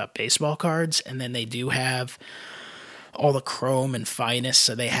things about baseball cards. And then they do have all the chrome and fineness,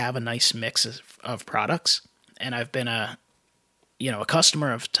 so they have a nice mix of products. And I've been a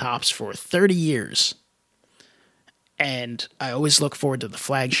customer of Topps for 30 years, and I always look forward to the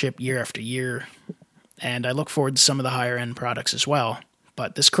flagship year after year, and I look forward to some of the higher end products as well.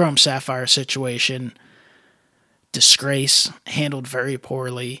 But this Chrome Sapphire situation, disgrace, handled very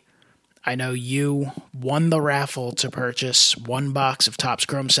poorly. I know you won the raffle to purchase one box of Topps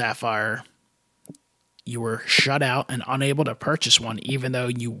Chrome Sapphire. You were shut out and unable to purchase one, even though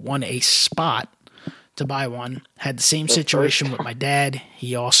you won a spot to buy one. Had the same situation with my dad.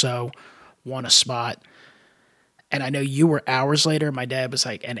 He also won a spot. And I know you were hours later. My dad was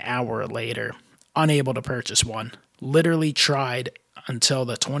like an hour later, unable to purchase one. Literally tried until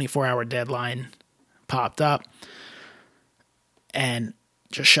the 24-hour deadline popped up and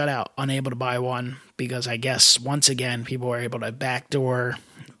just shut out, unable to buy one because I guess once again people were able to backdoor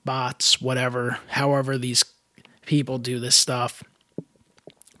bots, whatever, however these people do this stuff,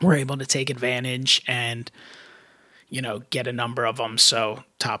 were able to take advantage and, get a number of them. So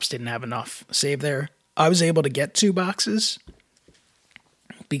Topps didn't have enough saved there. I was able to get 2 boxes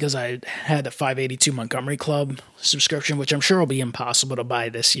because I had the 582 Montgomery Club subscription, which I'm sure will be impossible to buy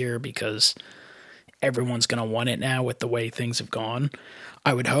this year because everyone's going to want it now with the way things have gone.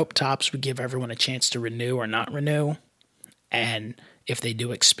 I would hope Topps would give everyone a chance to renew or not renew. And if they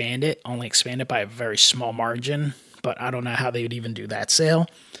do expand it, only expand it by a very small margin. But I don't know how they would even do that sale.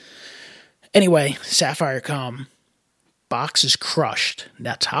 Anyway, Sapphire come. Box is crushed.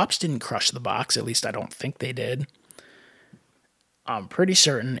 Now, Topps didn't crush the box. At least I don't think they did. I'm pretty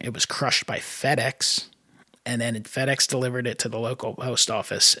certain it was crushed by FedEx. And then FedEx delivered it to the local post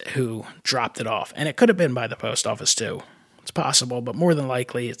office who dropped it off. And it could have been by the post office too. It's possible, but more than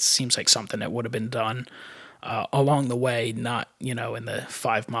likely it seems like something that would have been done along the way, not, in the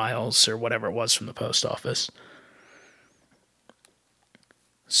 5 miles or whatever it was from the post office.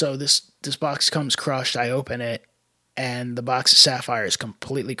 So this box comes crushed. I open it, and the box of Sapphire is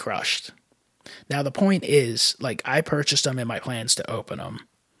completely crushed. Now, the point is, I purchased them in my plans to open them.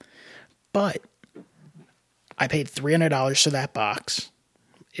 But I paid $300 for that box.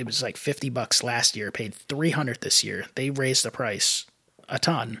 It was like $50 last year. Paid $300 this year. They raised the price a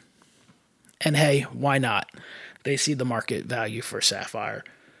ton. And hey, why not? They see the market value for Sapphire.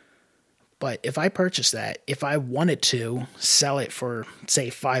 But if I purchase that, if I wanted to sell it for, say,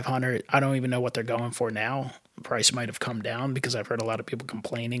 $500, I don't even know what they're going for now. The price might have come down because I've heard a lot of people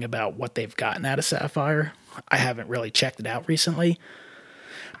complaining about what they've gotten out of Sapphire. I haven't really checked it out recently.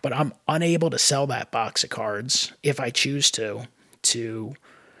 But I'm unable to sell that box of cards if I choose to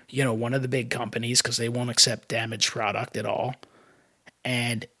one of the big companies because they won't accept damaged product at all.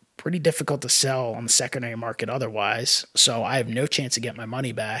 And pretty difficult to sell on the secondary market otherwise. So I have no chance to get my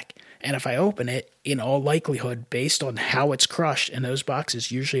money back. And if I open it, in all likelihood, based on how it's crushed, and those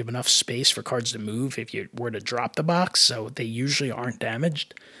boxes usually have enough space for cards to move if you were to drop the box, so they usually aren't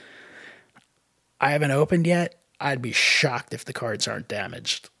damaged. I haven't opened yet. I'd be shocked if the cards aren't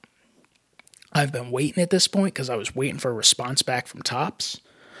damaged. I've been waiting at this point because I was waiting for a response back from Topps.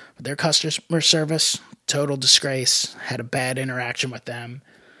 Their customer service, total disgrace. Had a bad interaction with them.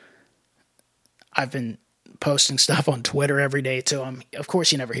 I've been posting stuff on Twitter every day to them. Of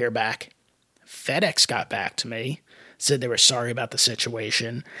course, you never hear back. FedEx got back to me, said they were sorry about the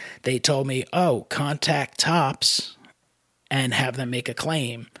situation. They told me, contact Topps and have them make a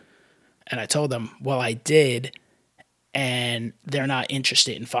claim. And I told them, well, I did, and they're not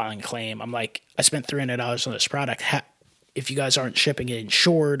interested in filing a claim. I'm like, I spent $300 on this product. If you guys aren't shipping it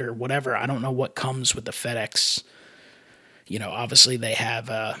insured or whatever, I don't know what comes with the FedEx. Obviously they have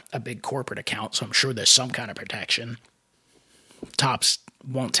a big corporate account, so I'm sure there's some kind of protection. Topps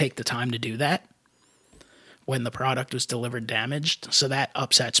won't take the time to do that when the product was delivered damaged, so that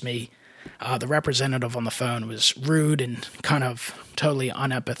upsets me. The representative on the phone was rude and kind of totally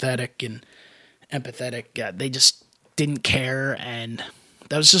unempathetic and empathetic. They just didn't care, and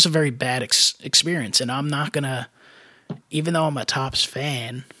that was just a very bad experience. And I'm not going to, even though I'm a Topps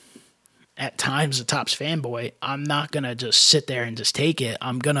fan, at times a Topps fanboy, I'm not going to just sit there and just take it.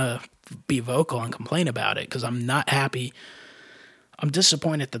 I'm going to be vocal and complain about it because I'm not happy. I'm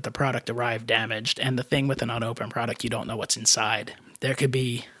disappointed that the product arrived damaged, and the thing with an unopened product, you don't know what's inside. There could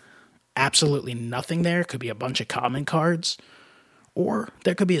be absolutely nothing there. It could be a bunch of common cards, or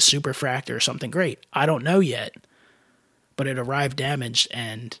there could be a superfractor or something great. I don't know yet, but it arrived damaged,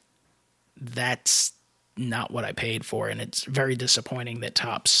 and that's not what I paid for, and it's very disappointing that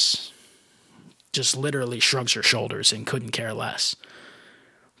Topps just literally shrugs her shoulders and couldn't care less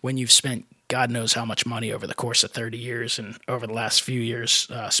when you've spent God knows how much money over the course of 30 years and over the last few years,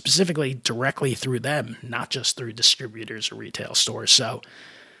 specifically directly through them, not just through distributors or retail stores. So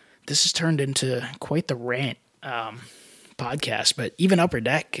this has turned into quite the rant podcast, but even Upper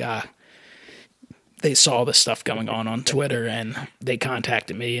Deck, they saw this stuff going on Twitter, and they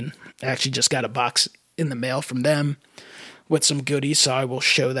contacted me, and I actually just got a box in the mail from them with some goodies, so I will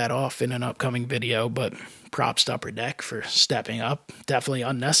show that off in an upcoming video. But props to Upper Deck for stepping up. Definitely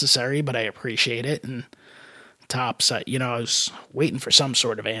unnecessary, but I appreciate it. And Topps, I was waiting for some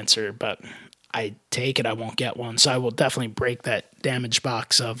sort of answer, but I take it I won't get one, so I will definitely break that damaged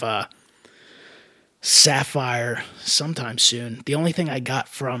box of Sapphire sometime soon. The only thing I got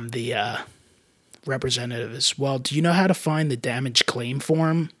from the representative is, well, do you know how to find the damage claim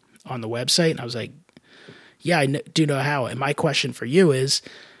form on the website? And I was like, yeah, I do know how. And my question for you is,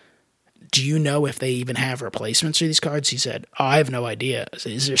 do you know if they even have replacements for these cards? He said, oh, I have no idea.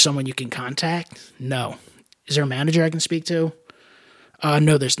 Is there someone you can contact? No. Is there a manager I can speak to?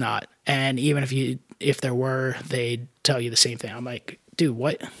 No, there's not. And even if there were, they'd tell you the same thing. I'm like, dude,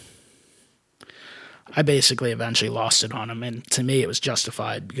 what? I basically eventually lost it on him, and to me it was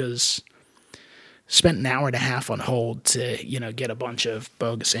justified because I spent an hour and a half on hold to, get a bunch of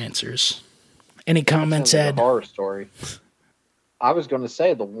bogus answers. Any comments, Ed? Like a horror story. I was going to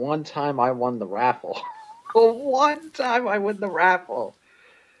say the one time I won the raffle. The one time I won the raffle.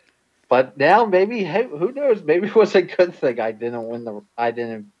 But now maybe, hey, who knows? Maybe it was a good thing I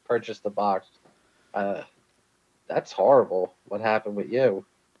didn't purchase the box. That's horrible. What happened with you?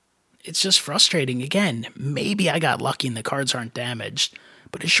 It's just frustrating. Again, maybe I got lucky and the cards aren't damaged,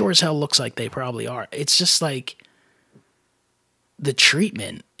 but it sure as hell looks like they probably are. It's just like the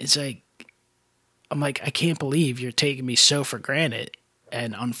treatment. It's like, I'm like, I can't believe you're taking me so for granted.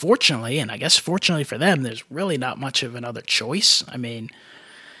 And unfortunately, and I guess fortunately for them, there's really not much of another choice. I mean,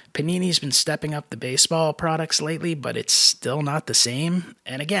 Panini's been stepping up the baseball products lately, but it's still not the same.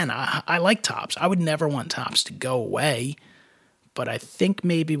 And again, I like Topps. I would never want Topps to go away, but I think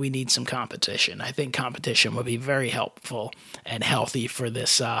maybe we need some competition. I think competition would be very helpful and healthy for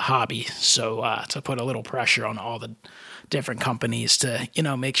this hobby. So to put a little pressure on all the different companies to,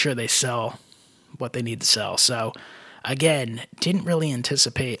 make sure they sell what they need to sell. So again, didn't really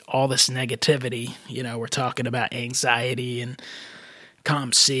anticipate all this negativity. We're talking about anxiety and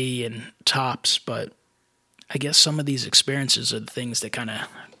COMC and Topps, but I guess some of these experiences are the things that kind of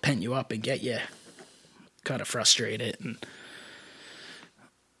pent you up and get you kind of frustrated. And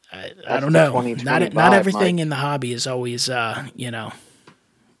I don't know. Not everything in the hobby is always, not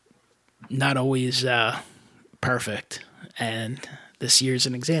always perfect. And this year's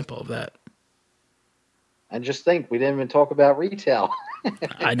an example of that. And just think, we didn't even talk about retail.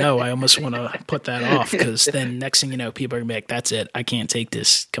 I know. I almost want to put that off because then next thing you know, people are going to be like, that's it. I can't take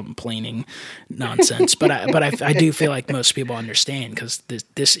this complaining nonsense. But I do feel like most people understand because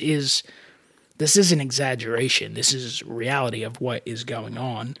this is an exaggeration. This is reality of what is going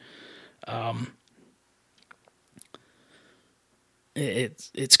on.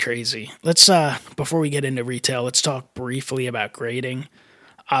 It's crazy. Let's before we get into retail, let's talk briefly about grading.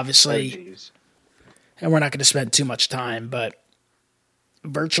 Obviously, and we're not going to spend too much time, but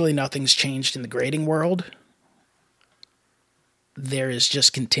virtually nothing's changed in the grading world. There is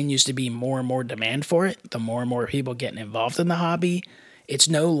just continues to be more and more demand for it. The more and more people getting involved in the hobby, it's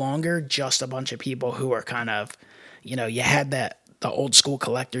no longer just a bunch of people who are kind of, you had the old school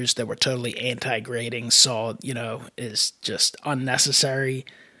collectors that were totally anti-grading, saw, is just unnecessary.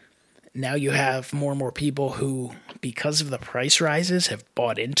 Now you have more and more people who, because of the price rises, have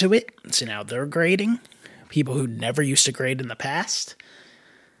bought into it. So now they're grading. People who never used to grade in the past.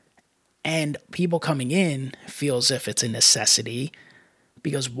 And people coming in feel as if it's a necessity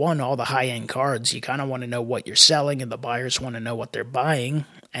because, one, all the high-end cards, you kind of want to know what you're selling and the buyers want to know what they're buying.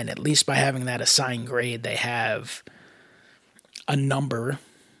 And at least by having that assigned grade, they have a number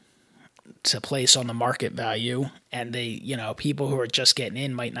to place on the market value, and people who are just getting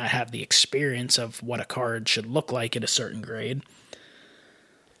in might not have the experience of what a card should look like at a certain grade.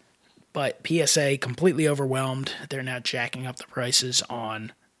 But PSA completely overwhelmed. They're now jacking up the prices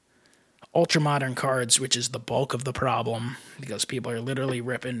on ultra modern cards, which is the bulk of the problem, because people are literally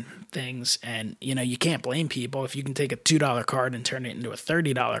ripping things. And you can't blame people. If you can take a $2 card and turn it into a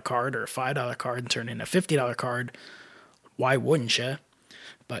 $30 card, or a $5 card and turn it into a $50 card, why wouldn't you?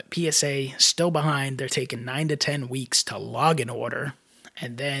 But PSA still behind. They're taking 9 to 10 weeks to log an order,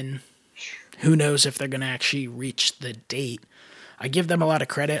 and then who knows if they're going to actually reach the date. I give them a lot of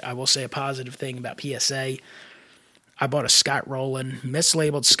credit. I will say a positive thing about PSA. I bought a Scott Rowland,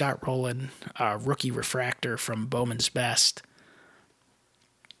 mislabeled Scott Rowland rookie refractor from Bowman's Best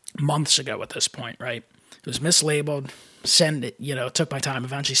months ago at this point, right? It was mislabeled, took my time,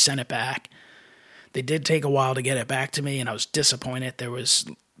 eventually sent it back. They did take a while to get it back to me, and I was disappointed. There was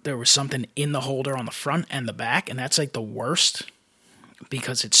something in the holder on the front and the back, and that's like the worst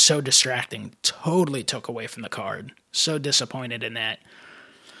because it's so distracting. Totally took away from the card. So disappointed in that.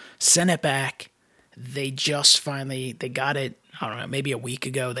 Sent it back. They got it, I don't know, maybe a week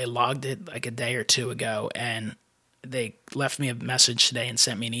ago. They logged it like a day or two ago, and they left me a message today and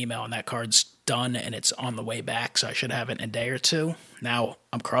sent me an email, and that card's done, and it's on the way back, so I should have it in a day or two. Now,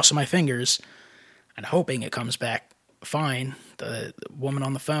 I'm crossing my fingers and hoping it comes back fine. The woman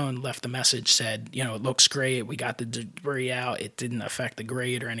on the phone left a message, said, it looks great. We got the debris out. It didn't affect the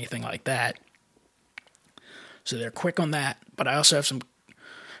grade or anything like that. So they're quick on that. But I also have some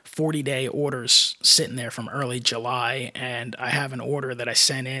 40-day orders sitting there from early July, and I have an order that I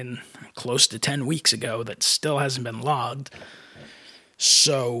sent in close to 10 weeks ago that still hasn't been logged.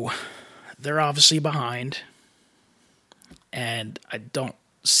 So they're obviously behind, and I don't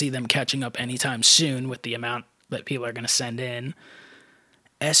see them catching up anytime soon with the amount that people are going to send in.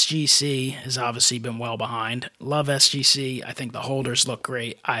 SGC has obviously been well behind. Love SGC. I think the holders look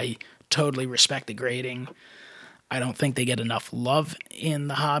great. I totally respect the grading. I don't think they get enough love in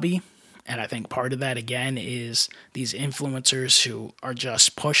the hobby. And I think part of that, again, is these influencers who are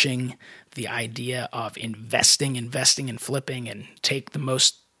just pushing the idea of investing and flipping and take the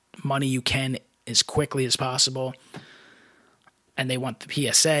most money you can as quickly as possible. And they want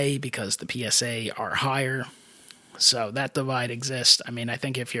the PSA because the PSA are higher. So that divide exists. I mean, I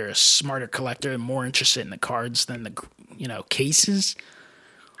think if you're a smarter collector and more interested in the cards than the, cases,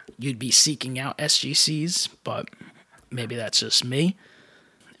 you'd be seeking out SGCs, but maybe that's just me.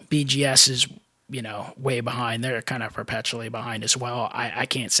 BGS is, way behind. They're kind of perpetually behind as well. I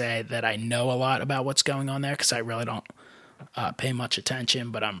can't say that I know a lot about what's going on there because I really don't pay much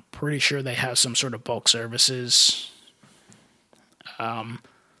attention, but I'm pretty sure they have some sort of bulk services. I'm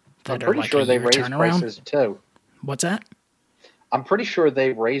pretty sure they raise prices too. What's that? I'm pretty sure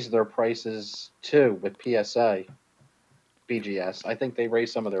they raised their prices too with PSA, BGS. I think they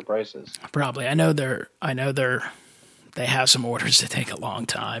raised some of their prices. Probably. I know they have some orders that take a long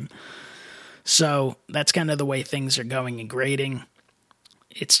time. So that's kind of the way things are going in grading.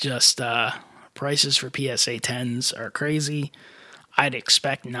 It's just prices for PSA 10s are crazy. I'd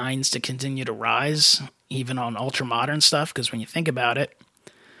expect 9s to continue to rise, even on ultra modern stuff, because when you think about it,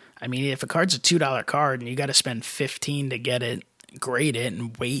 I mean, if a card's a $2 card and you got to spend $15 to get it, grade it,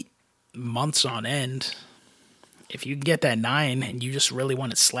 and wait months on end, if you can get that 9 and you just really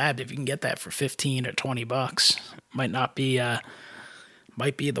want it slabbed, if you can get that for $15 or $20,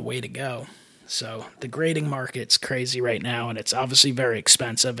 might be the way to go. So the grading market's crazy right now, and it's obviously very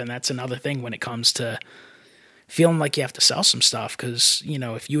expensive, and that's another thing when it comes to feeling like you have to sell some stuff, because,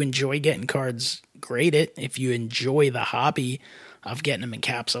 if you enjoy getting cards, grade it. If you enjoy the hobby of getting them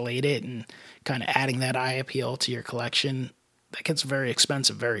encapsulated and kind of adding that eye appeal to your collection, that gets very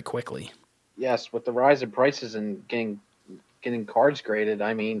expensive very quickly. Yes, with the rise in prices and getting cards graded,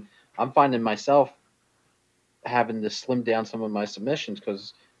 I mean, I'm finding myself having to slim down some of my submissions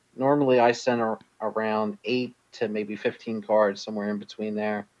because normally I send around 8 to maybe 15 cards, somewhere in between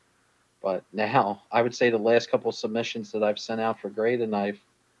there. But now I would say the last couple of submissions that I've sent out for grading,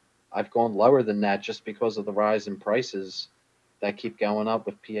 I've gone lower than that just because of the rise in prices that keep going up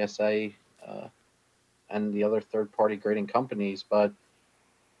with PSA and the other third-party grading companies. But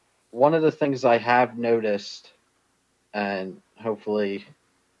one of the things I have noticed, and hopefully,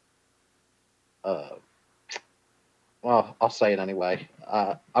 I'll say it anyway.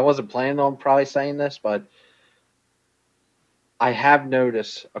 I wasn't planning on probably saying this, but I have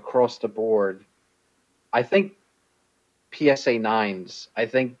noticed across the board, I think PSA 9s, I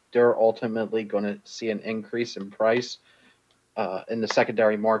think they're ultimately going to see an increase in price in the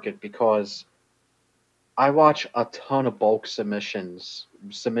secondary market because I watch a ton of bulk submission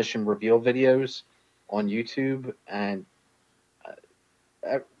reveal videos on YouTube, and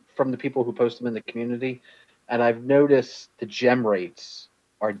uh, from the people who post them in the community, and I've noticed the gem rates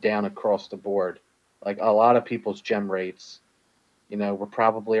are down across the board. Like a lot of people's gem rates, we're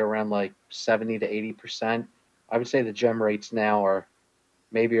probably around like 70 to 80%. I would say the gem rates now are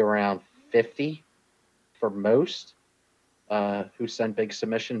maybe around 50 for most who send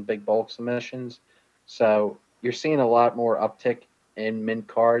big bulk submissions. So you're seeing a lot more uptick in mint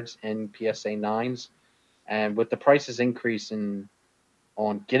cards and PSA 9s. And with the prices increasing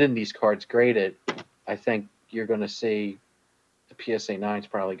on getting these cards graded, I think you're going to see the PSA 9s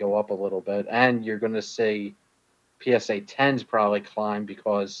probably go up a little bit. And you're going to see PSA 10s probably climb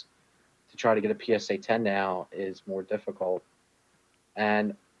because to try to get a PSA 10 now is more difficult.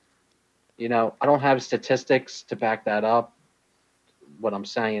 And, I don't have statistics to back that up, what I'm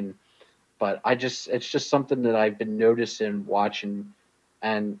saying, but it's just something that I've been noticing, watching.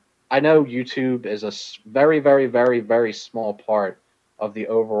 And I know YouTube is a very, very, very, very small part of the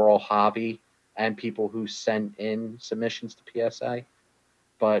overall hobby and people who send in submissions to PSA.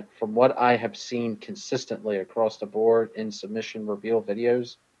 But from what I have seen consistently across the board in submission reveal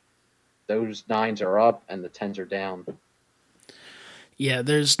videos, those 9s are up and the 10s are down. Yeah,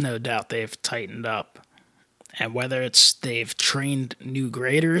 there's no doubt they've tightened up. And whether it's they've trained new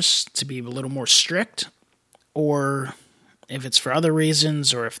graders to be a little more strict, or if it's for other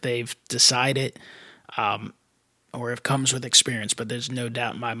reasons, or if they've decided, or if it comes with experience, but there's no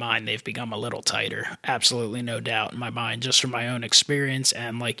doubt in my mind they've become a little tighter. Absolutely no doubt in my mind, just from my own experience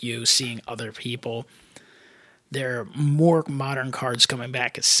and like you, seeing other people. There are more modern cards coming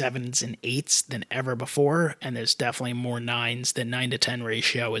back as 7s and 8s than ever before, and there's definitely more 9s. The 9 to 10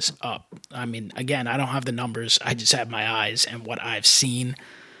 ratio is up. I mean, again, I don't have the numbers. I just have my eyes and what I've seen.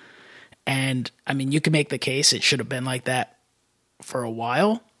 And, I mean, you can make the case it should have been like that for a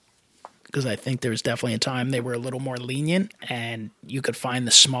while, because I think there was definitely a time they were a little more lenient, and you could find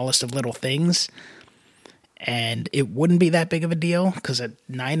the smallest of little things, and it wouldn't be that big of a deal, because a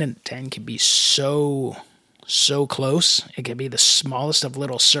 9 and 10 can be so close. It can be the smallest of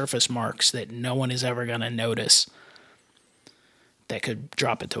little surface marks that no one is ever going to notice that could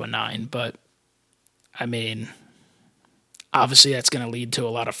drop it to a 9. But, I mean, obviously that's going to lead to a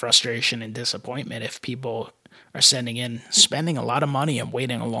lot of frustration and disappointment if people are spending a lot of money and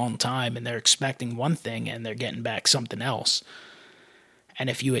waiting a long time, and they're expecting one thing and they're getting back something else. And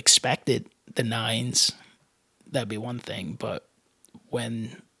if you expected the 9s, that'd be one thing. But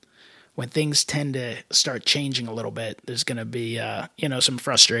when things tend to start changing a little bit, there's going to be, some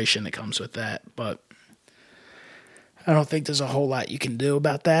frustration that comes with that. But I don't think there's a whole lot you can do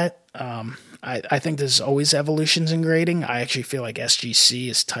about that. I think there's always evolutions in grading. I actually feel like SGC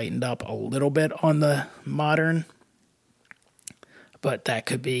has tightened up a little bit on the modern, but that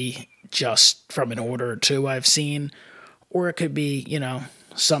could be just from an order or two I've seen, or it could be,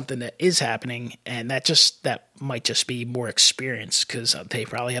 something that is happening, and that might just be more experience, because they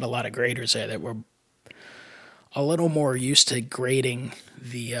probably had a lot of graders there that were a little more used to grading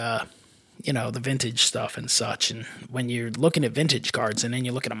the the vintage stuff and such. And when you're looking at vintage cards and then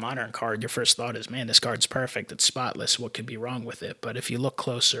you look at a modern card, your first thought is, man, this card's perfect, it's spotless, what could be wrong with it? But if you look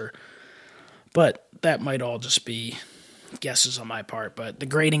closer, but that might all just be guesses on my part. But the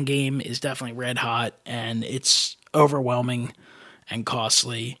grading game is definitely red hot, and it's overwhelming and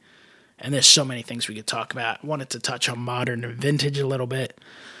costly, and there's so many things we could talk about. I wanted to touch on modern and vintage a little bit,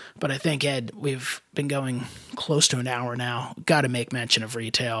 but I think, Ed, we've been going close to an hour now. Got to make mention of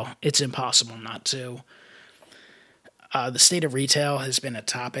retail. It's impossible not to. The state of retail has been a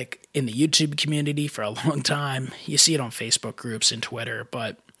topic in the YouTube community for a long time. You see it on Facebook groups and Twitter,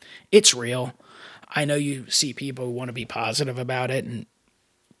 but it's real. I know you see people who want to be positive about it and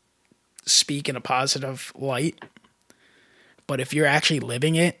speak in a positive light, but if you're actually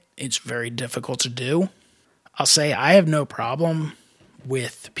living it, it's very difficult to do. I'll say I have no problem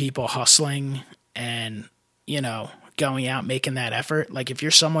with people hustling and, going out, making that effort. Like, if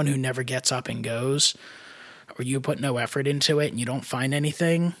you're someone who never gets up and goes, or you put no effort into it and you don't find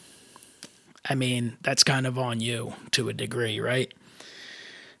anything, I mean, that's kind of on you to a degree, right?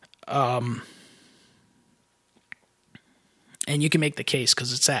 And you can make the case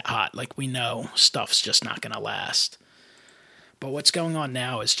because it's that hot. Like, we know stuff's just not going to last. But what's going on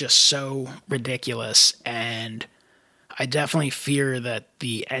now is just so ridiculous, and I definitely fear that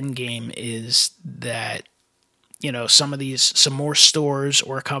the end game is that, some more stores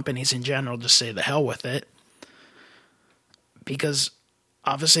or companies in general just say the hell with it, because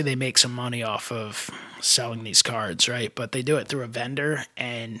obviously they make some money off of selling these cards, right? But they do it through a vendor,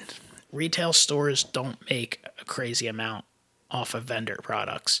 and retail stores don't make a crazy amount off of vendor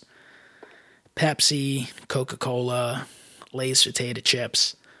products. Pepsi, Coca-Cola, Lay's potato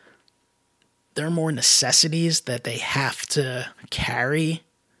chips, they're more necessities that they have to carry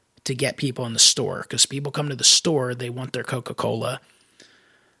to get people in the store. Because people come to the store, they want their Coca-Cola,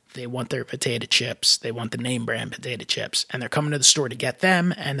 they want their potato chips, they want the name brand potato chips, and they're coming to the store to get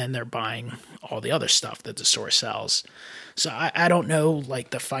them, and then they're buying all the other stuff that the store sells. So I don't know, like,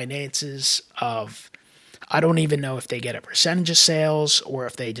 the finances of, I don't even know if they get a percentage of sales, or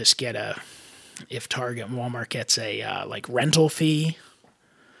if they just get if Target and Walmart gets a, like, rental fee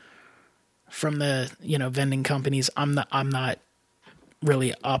from the, vending companies. I'm not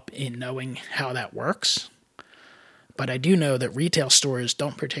really up in knowing how that works. But I do know that retail stores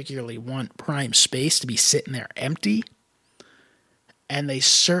don't particularly want prime space to be sitting there empty. And they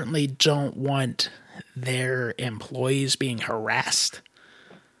certainly don't want their employees being harassed.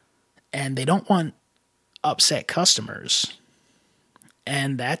 And they don't want upset customers.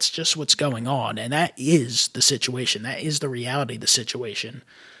 And that's just what's going on. And that is the situation. That is the reality of the situation.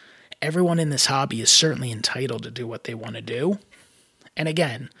 Everyone in this hobby is certainly entitled to do what they want to do. And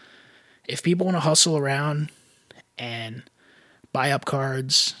again, if people want to hustle around and buy up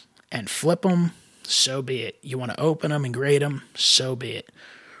cards and flip them, so be it. You want to open them and grade them, so be it.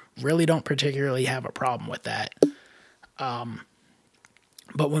 Really don't particularly have a problem with that.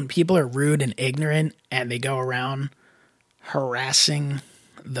 But when people are rude and ignorant and they go around harassing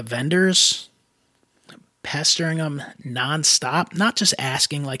the vendors, pestering them nonstop, not just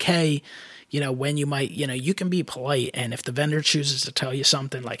asking like, hey, when you might, you can be polite. And if the vendor chooses to tell you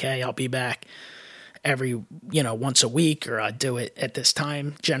something like, hey, I'll be back every, once a week, or I do it at this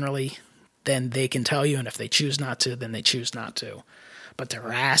time generally, then they can tell you. And if they choose not to, then they choose not to. But to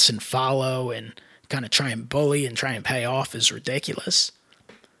harass and follow and kind of try and bully and try and pay off is ridiculous.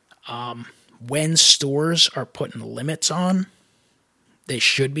 When stores are putting limits on, they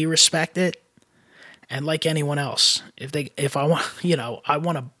should be respected. And like anyone else, if I'm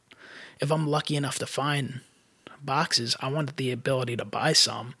lucky enough to find boxes, I want the ability to buy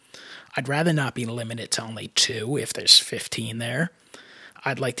some. I'd rather not be limited to only 2 if there's 15 there.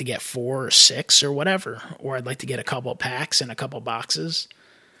 I'd like to get 4 or 6 or whatever, or I'd like to get a couple packs and a couple boxes.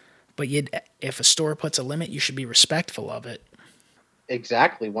 But if a store puts a limit, you should be respectful of it.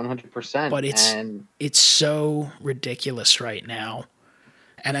 Exactly, 100%. But it's so ridiculous right now.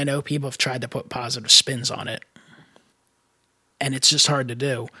 And I know people have tried to put positive spins on it. And it's just hard to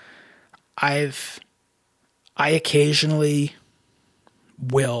do. I occasionally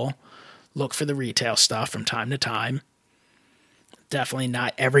will look for the retail stuff from time to time. Definitely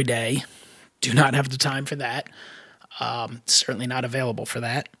not every day. Do not have the time for that. Certainly not available for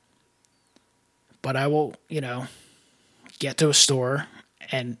that. But I will, get to a store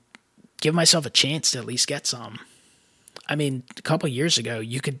and give myself a chance to at least get some. I mean, a couple of years ago,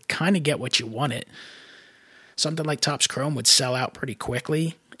 you could kind of get what you wanted. Something like Topps Chrome would sell out pretty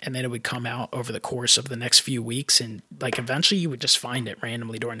quickly, and then it would come out over the course of the next few weeks, and like eventually you would just find it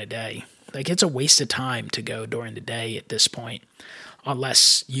randomly during the day. Like, it's a waste of time to go during the day at this point,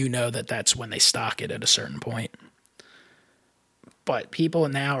 unless you know that that's when they stock it at a certain point. But people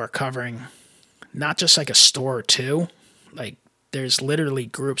now are covering not just like a store or two. Like, there's literally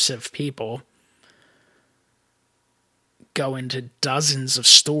groups of people go into dozens of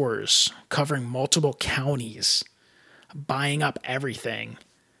stores, covering multiple counties, buying up everything,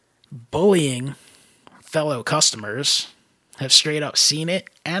 bullying fellow customers, have straight up seen it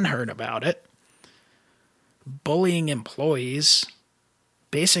and heard about it, bullying employees,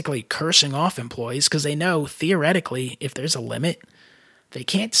 basically cursing off employees because they know theoretically if there's a limit, they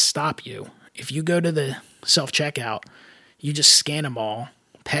can't stop you. If you go to the self-checkout, you just scan them all,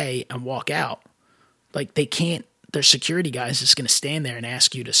 pay, and walk out. Like, they can't, their security guys just going to stand there and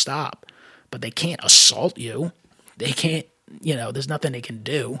ask you to stop. But they can't assault you. They can't, there's nothing they can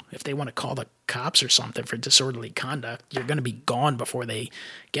do. If they want to call the cops or something for disorderly conduct, you're going to be gone before they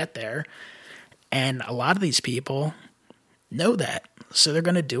get there. And a lot of these people know that. So they're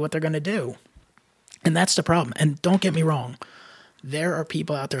going to do what they're going to do. And that's the problem. And don't get me wrong. There are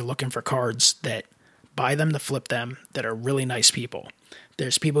people out there looking for cards that buy them to flip them that are really nice people.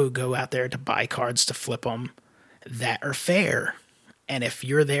 There's people who go out there to buy cards to flip them that are fair. And if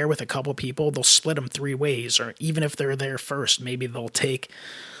you're there with a couple people, they'll split them 3 ways. Or even if they're there first, maybe they'll take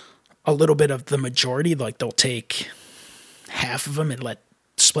a little bit of the majority. Like, they'll take half of them and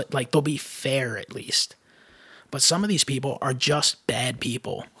split. Like, they'll be fair at least. But some of these people are just bad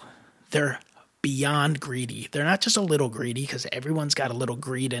people. They're beyond greedy. They're not just a little greedy, because everyone's got a little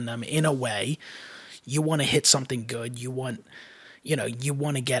greed in them in a way. You want to hit something good. You want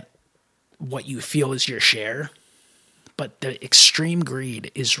to get what you feel is your share. But the extreme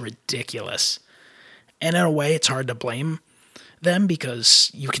greed is ridiculous. And in a way, it's hard to blame them because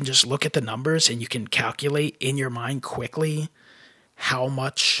you can just look at the numbers and you can calculate in your mind quickly how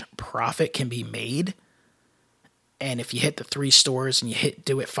much profit can be made. And if you hit the 3 stores and you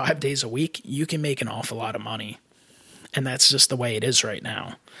do it 5 days a week, you can make an awful lot of money. And that's just the way it is right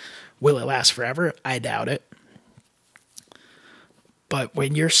now. Will it last forever? I doubt it. But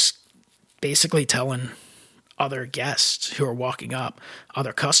when you're basically telling other guests who are walking up,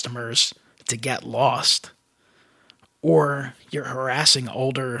 other customers, to get lost, or you're harassing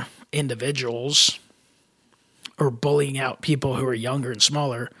older individuals or bullying out people who are younger and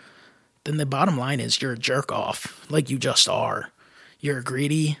smaller, then the bottom line is you're a jerk off, like you just are. You're a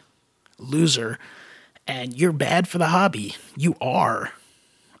greedy loser, and you're bad for the hobby. You are.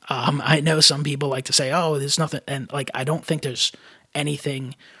 I know some people like to say, oh, there's nothing, and like I don't think there's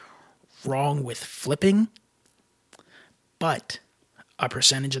anything wrong with flipping, but a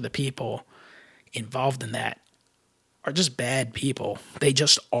percentage of the people involved in that are just bad people. They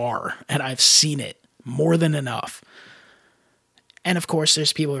just are. And I've seen it more than enough. And of course,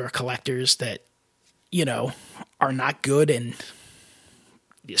 there's people who are collectors that, are not good. And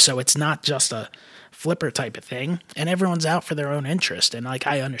so it's not just a flipper type of thing. And everyone's out for their own interest. And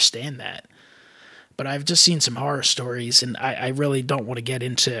I understand that. But I've just seen some horror stories, and I really don't want to get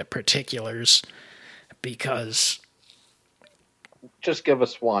into particulars because just give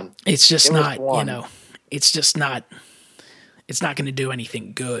us one. It's just not, it's just not, it's not going to do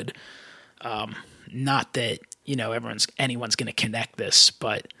anything good. Not that, anyone's going to connect this,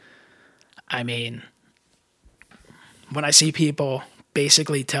 but I mean, when I see people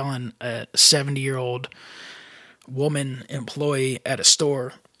basically telling a 70-year-old woman employee at a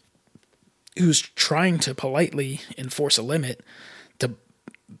store who's trying to politely enforce a limit to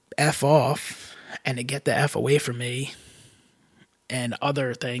F off and to get the F away from me and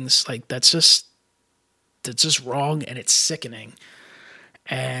other things, like that's just wrong, and it's sickening.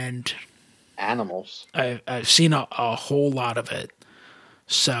 And animals. I've seen a whole lot of it.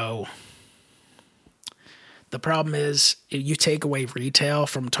 So the problem is, if you take away retail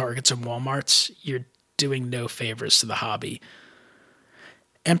from Targets and Walmarts, you're doing no favors to the hobby.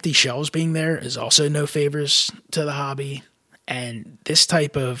 Empty shelves being there is also no favors to the hobby. And this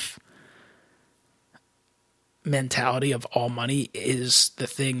type of mentality of all money is the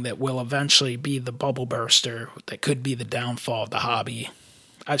thing that will eventually be the bubble burster that could be the downfall of the hobby.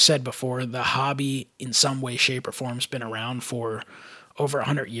 I've said before, the hobby in some way, shape, or form has been around for over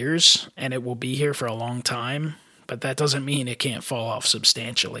 100 years, and it will be here for a long time, but that doesn't mean it can't fall off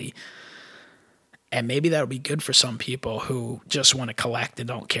substantially. And maybe that would be good for some people who just want to collect and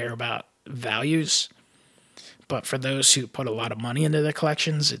don't care about values. But for those who put a lot of money into their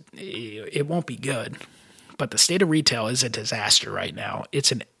collections, it won't be good. But the state of retail is a disaster right now.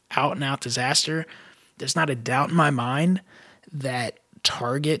 It's an out-and-out disaster. There's not a doubt in my mind that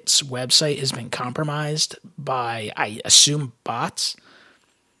Target's website has been compromised by, I assume, bots.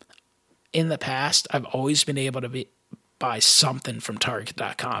 In the past, I've always been able to buy something from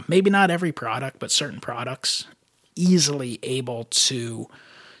Target.com. Maybe not every product, but certain products. Easily able to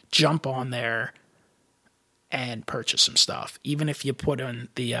jump on there and purchase some stuff. Even if you put in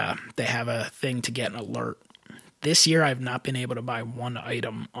they have a thing to get an alert. This year, I've not been able to buy one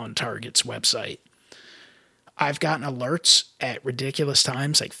item on Target's website. I've gotten alerts at ridiculous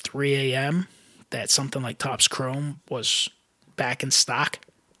times, like 3 a.m., that something like Topps Chrome was back in stock.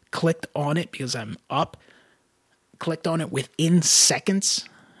 Clicked on it because I'm up. Clicked on it within seconds,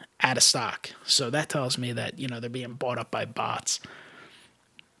 out of stock. So that tells me that, they're being bought up by bots.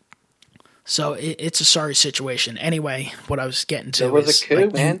 So it's a sorry situation. Anyway, what I was getting to is a coup,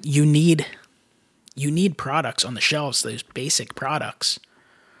 man. You need products on the shelves, those basic products,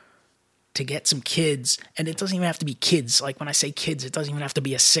 to get some kids. And it doesn't even have to be kids. Like when I say kids, it doesn't even have to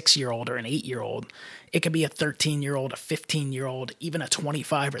be a 6-year-old or an 8-year-old. It could be a 13-year-old, a 15-year-old, even a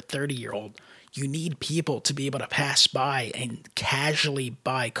 25 or 30-year-old. You need people to be able to pass by and casually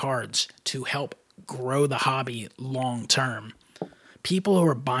buy cards to help grow the hobby long term. People who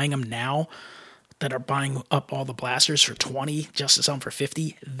are buying them now, that are buying up all the blasters for 20 just to sell them for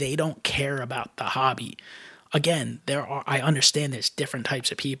 50, they don't care about the hobby. Again, I understand there's different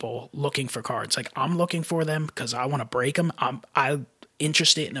types of people looking for cards. Like, I'm looking for them because I want to break them. I'm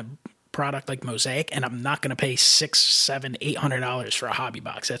interested in a product like Mosaic, and I'm not going to pay $600, $700, $800 for a hobby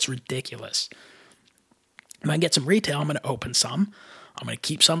box. That's ridiculous. When I get some retail, I'm going to open some. I'm going to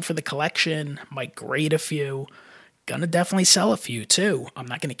keep some for the collection. Might grade a few. Gonna definitely sell a few too. I'm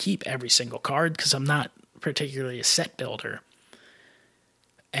not going to keep every single card because I'm not particularly a set builder.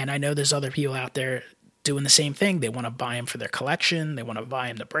 And I know there's other people out there doing the same thing. They want to buy them for their collection. They want to buy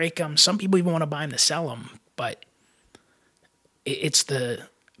them to break them. Some people even want to buy them to sell them. But it's the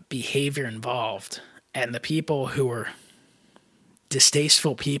behavior involved and the people who are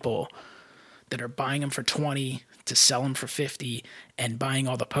distasteful people that are buying them for 20 to sell them for 50 and buying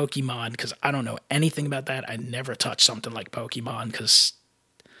all the Pokemon, because I don't know anything about that. I never touched something like Pokemon because,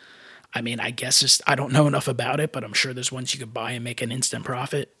 I mean, I guess I don't know enough about it, but I'm sure there's ones you could buy and make an instant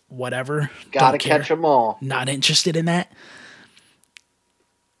profit. Whatever. Gotta catch them all. Not interested in that.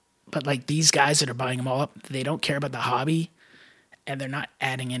 But like these guys that are buying them all up, they don't care about the hobby, and they're not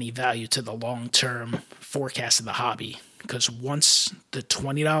adding any value to the long-term forecast of the hobby. Because once the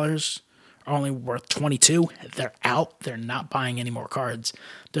 $20 are only worth 22, they're out. They're not buying any more cards.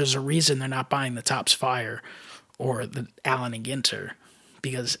 There's a reason they're not buying the Topps Fire or the Allen and Ginter,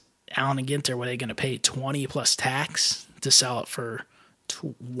 because Allen and Ginter, were they going to pay 20 plus tax to sell it for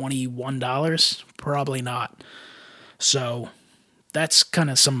 $21? Probably not. So that's kind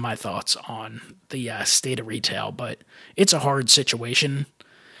of some of my thoughts on the state of retail, but it's a hard situation.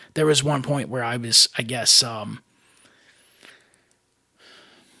 There was one point where I was, I guess,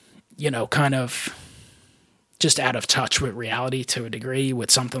 kind of just out of touch with reality to a degree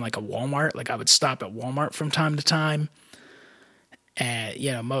with something like a Walmart. Like I would stop at Walmart from time to time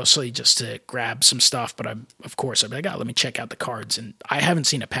and, mostly just to grab some stuff. But of course, I'd be like, let me check out the cards. And I haven't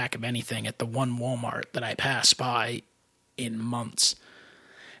seen a pack of anything at the one Walmart that I passed by in months.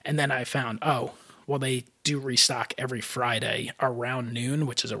 And then I found, they do restock every Friday around noon,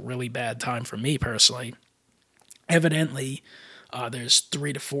 which is a really bad time for me personally. Evidently, there's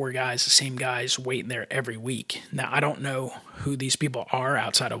 3 to 4 guys, the same guys, waiting there every week. Now, I don't know who these people are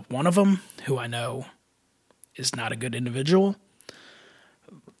outside of one of them, who I know is not a good individual.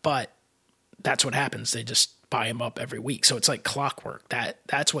 But that's what happens. They just buy them up every week. So it's like clockwork.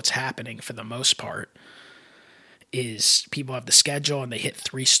 That's what's happening for the most part, is people have the schedule and they hit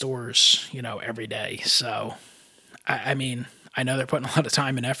 3 stores, every day. So, I mean, I know they're putting a lot of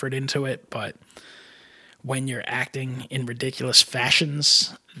time and effort into it, but when you're acting in ridiculous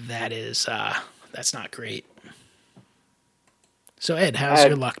fashions, that's not great. So, Ed, how's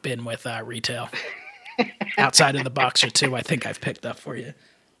your luck been with retail? Outside of the box or 2, I think I've picked up for you.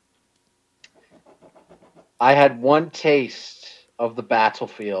 I had one taste of the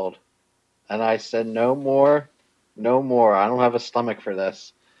battlefield, and I said, no more. No more. I don't have a stomach for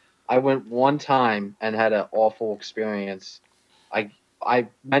this. I went one time and had an awful experience. I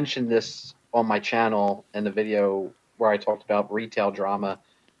mentioned this on my channel in the video where I talked about retail drama,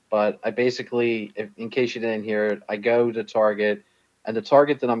 but I basically, in case you didn't hear it, I go to Target, and the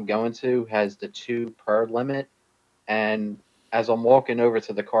Target that I'm going to has the 2 per limit, and as I'm walking over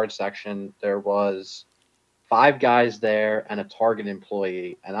to the card section, there was 5 guys there and a Target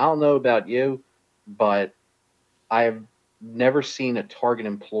employee. And I don't know about you, but I've never seen a Target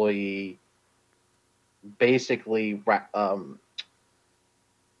employee basically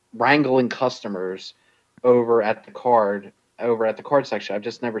wrangling customers over at the card section. I've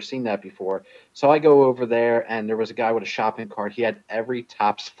just never seen that before. So I go over there, and there was a guy with a shopping cart. He had every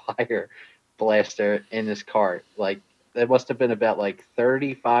Topps Fire blaster in his cart. Like, there must have been about like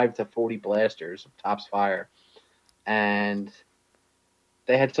 35 to 40 blasters of Topps Fire. And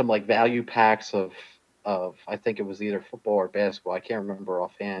they had some like value packs of I think it was either football or basketball. I can't remember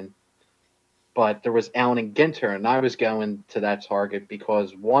offhand. But there was Allen and Ginter, and I was going to that Target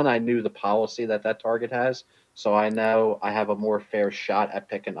because, one, I knew the policy that Target has, so I know I have a more fair shot at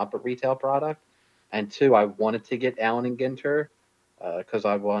picking up a retail product. And 2, I wanted to get Allen and Ginter because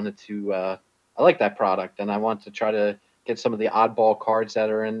I wanted to I like that product, and I want to try to get some of the oddball cards that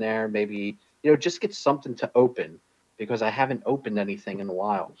are in there. Maybe, just get something to open because I haven't opened anything in a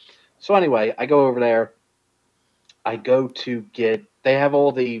while. So anyway, I go over there. I go to get. They have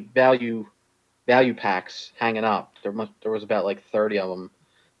all the value packs hanging up. There was about like 30 of them.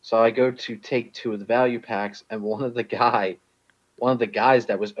 So I go to take 2 of the value packs, and one of the guys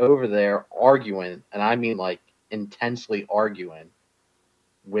that was over there arguing, and I mean like intensely arguing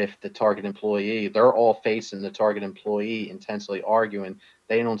with the Target employee. They're all facing the Target employee, intensely arguing.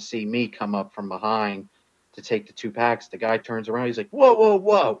 They don't see me come up from behind to take the 2 packs. The guy turns around. He's like, whoa, whoa,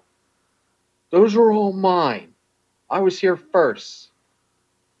 whoa. Those are all mine. I was here first.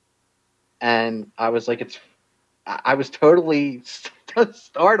 And I was like, I was totally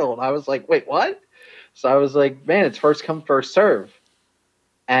startled. I was like, wait, what? So I was like, man, it's first come, first serve.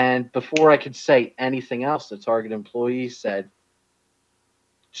 And before I could say anything else, the Target employee said,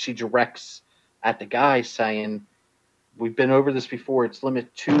 she directs at the guy saying, we've been over this before. It's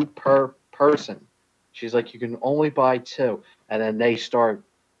limit 2 per person. She's like, you can only buy 2. And then they start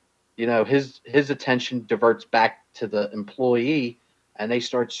his attention diverts back to the employee, and they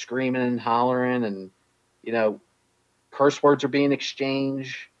start screaming and hollering, and you know curse words are being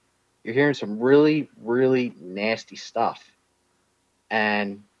exchanged. You're hearing some really, really nasty stuff.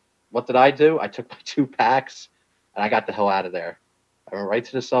 And what did I do? I took my 2 packs and I got the hell out of there. I went right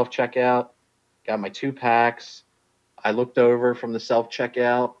to the self checkout, got my 2 packs. I looked over from the self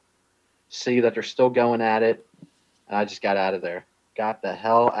checkout, see that they're still going at it, and I just got out of there. Got the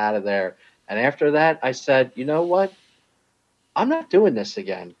hell out of there. And after that, I said, you know what? I'm not doing this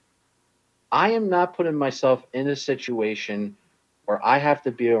again. I am not putting myself in a situation where I have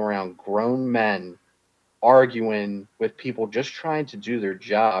to be around grown men arguing with people just trying to do their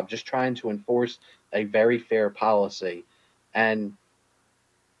job, just trying to enforce a very fair policy. And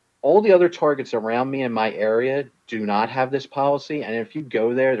all the other targets around me in my area do not have this policy. And if you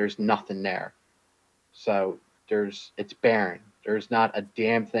go there, there's nothing there. So it's barren. There's not a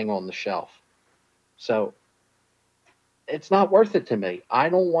damn thing on the shelf. So it's not worth it to me. I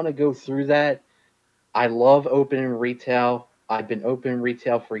don't want to go through that. I love opening retail. I've been opening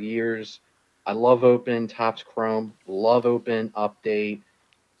retail for years. I love opening Topps Chrome, love opening Update,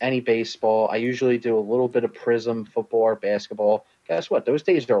 any baseball. I usually do a little bit of Prism, football, or basketball. Guess what? Those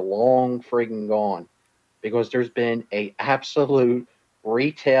days are long friggin' gone because there's been a absolute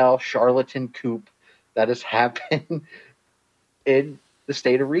retail charlatan coup that has happened in the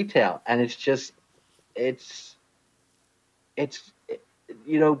state of retail. And it's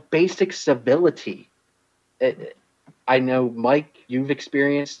basic civility. I know, Mike, you've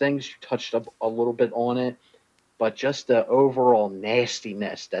experienced things. You touched up a little bit on it, but just the overall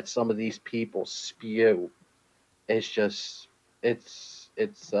nastiness that some of these people spew is just it's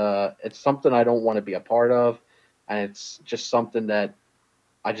something I don't want to be a part of, and it's just something that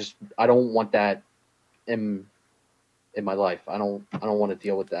I don't want that in my life. I don't want to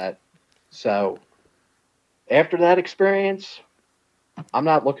deal with that. So after that experience, I'm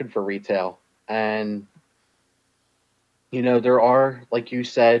not looking for retail. And there are, like you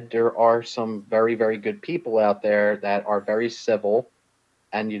said, there are some very, very good people out there that are very civil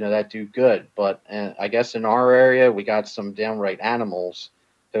and, that do good. But I guess in our area, we got some downright animals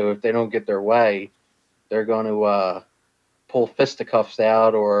who, if they don't get their way, they're going to pull fisticuffs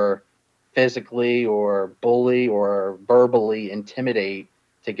out or physically or bully or verbally intimidate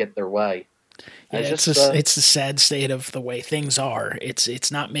to get their way. Yeah, it's the sad state of the way things are.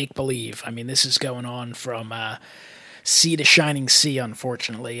 It's not make believe. I mean, this is going on from sea to shining sea,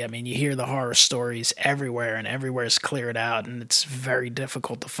 unfortunately. I mean, you hear the horror stories everywhere, and everywhere's cleared out, and it's very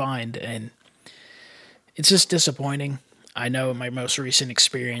difficult to find, and it's just disappointing. I know in my most recent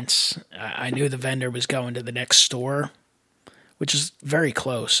experience, I knew the vendor was going to the next store, which is very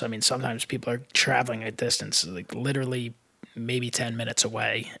close. I mean, sometimes people are traveling a distance, like literally maybe 10 minutes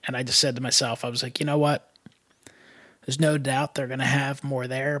away, and I just said to myself, I was like, you know what? There's no doubt they're going to have more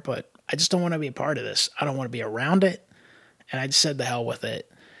there, but I just don't want to be a part of this. I don't want to be around it. And I just said the hell with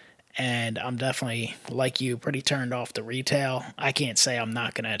it. And I'm definitely, like you, pretty turned off the retail. I can't say I'm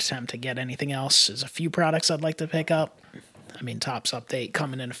not going to attempt to get anything else. There's a few products I'd like to pick up. I mean, Topps Update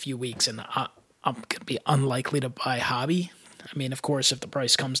coming in a few weeks, and I'm going to be unlikely to buy Hobby. I mean, of course, if the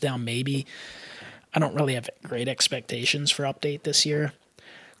price comes down, maybe. I don't really have great expectations for Update this year.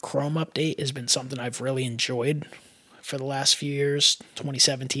 Chrome Update has been something I've really enjoyed for the last few years,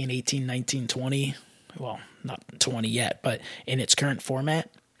 2017, 18, 19, 20. Well, not 20 yet, but in its current format.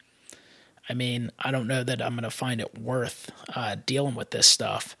 I mean, I don't know that I'm going to find it worth dealing with this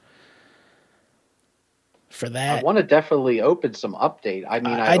stuff. For that, I want to definitely open some Update. I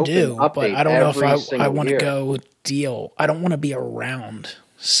mean, I do, but I don't know if I want to go deal. I don't want to be around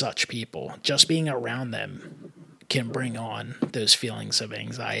such people. Just being around them can bring on those feelings of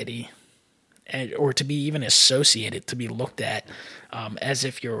anxiety, or to be even associated, to be looked at as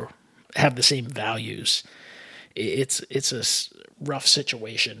if you're have the same values. It's a rough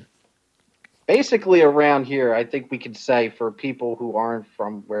situation. Basically, around here, I think we could say, for people who aren't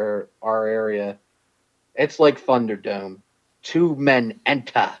from where our area, it's like Thunderdome. 2 men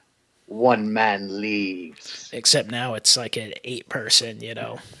enter, 1 man leaves. Except now it's like an 8-person,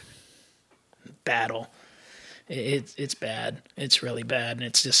 battle. It's bad. It's really bad, and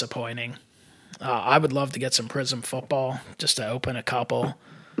it's disappointing. I would love to get some Prism football just to open a couple,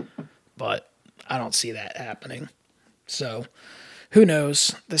 but I don't see that happening. So, who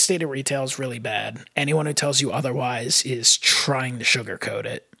knows? The state of retail is really bad. Anyone who tells you otherwise is trying to sugarcoat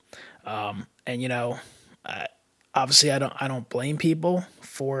it. And obviously, I don't blame people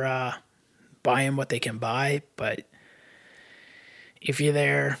for buying what they can buy, but if you're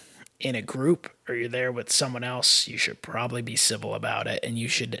there in a group or you're there with someone else, you should probably be civil about it, and you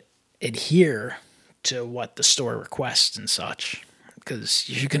should adhere to what the store requests and such, because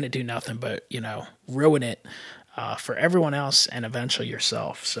you're going to do nothing but, ruin it for everyone else and eventually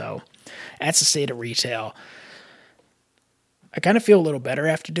yourself. So that's the state of retail. I kind of feel a little better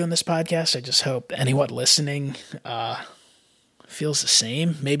after doing this podcast. I just hope anyone listening feels the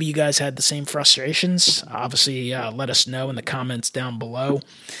same. Maybe you guys had the same frustrations. Obviously, let us know in the comments down below.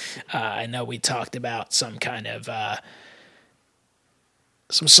 I know we talked about some kind of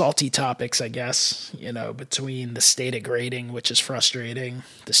some salty topics, I guess, between the state of grading, which is frustrating,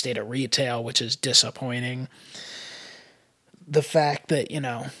 the state of retail, which is disappointing, the fact that,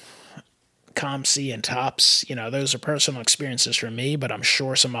 COMC and Tops, those are personal experiences for me, but I'm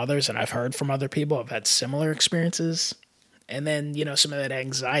sure some others, and I've heard from other people, have had similar experiences. And then, some of that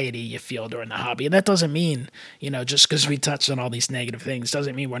anxiety you feel during the hobby. And that doesn't mean, just because we touched on all these negative things,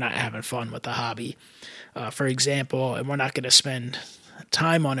 doesn't mean we're not having fun with the hobby. For example, and we're not going to spend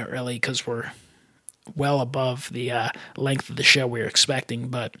time on it really because we're well above the length of the show we were expecting.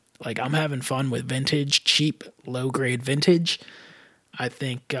 But, I'm having fun with vintage, cheap, low-grade vintage. I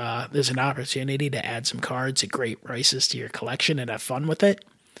think there's an opportunity to add some cards at great prices to your collection and have fun with it.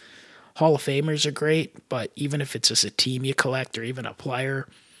 Hall of Famers are great, but even if it's just a team you collect or even a player,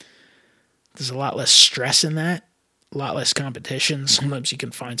 there's a lot less stress in that, a lot less competition. Sometimes you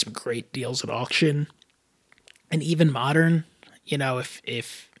can find some great deals at auction. And even modern, if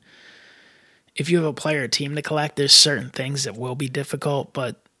you have a player or team to collect, there's certain things that will be difficult,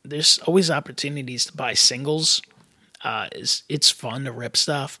 but there's always opportunities to buy singles. It's fun to rip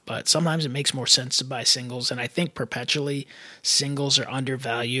stuff, but sometimes it makes more sense to buy singles. And I think perpetually singles are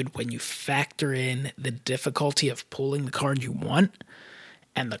undervalued when you factor in the difficulty of pulling the card you want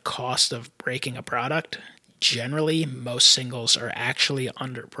and the cost of breaking a product. Generally, most singles are actually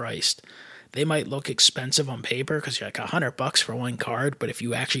underpriced. They might look expensive on paper because you're like $100 for one card, but if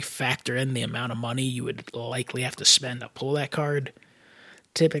you actually factor in the amount of money you would likely have to spend to pull that card,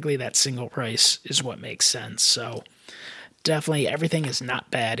 typically that single price is what makes sense. So definitely everything is not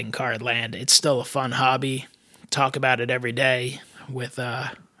bad in card land. It's still a fun hobby. Talk about it every day with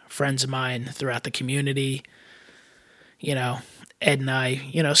friends of mine throughout the community. Ed and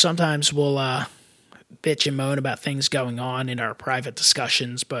I, sometimes we'll bitch and moan about things going on in our private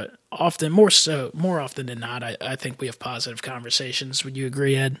discussions, but more often than not, I think we have positive conversations. Would you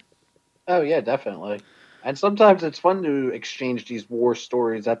agree, Ed? Oh, yeah, definitely. And sometimes it's fun to exchange these war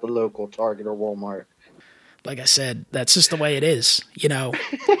stories at the local Target or Walmart. Like I said, that's just the way it is.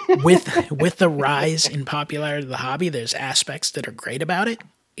 With the rise in popularity of the hobby, there's aspects that are great about it.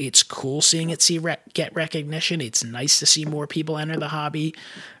 It's cool seeing it get recognition. It's nice to see more people enter the hobby.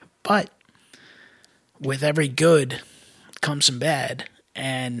 But with every good comes some bad,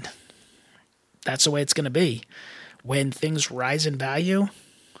 and that's the way it's going to be. When things rise in value,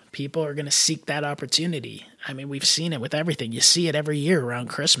 people are going to seek that opportunity. I mean, we've seen it with everything. You see it every year around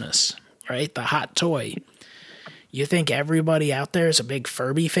Christmas, right? The hot toy. You think everybody out there is a big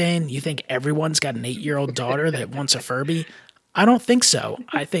Furby fan? You think everyone's got an 8-year-old daughter that wants a Furby? I don't think so.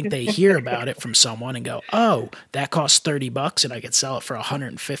 I think they hear about it from someone and go, oh, that costs $30 and I could sell it for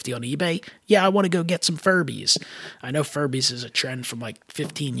 $150 on eBay. Yeah, I want to go get some Furbies. I know Furbies is a trend from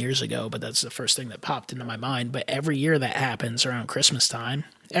 15 years ago, but that's the first thing that popped into my mind. But every year that happens around Christmas time,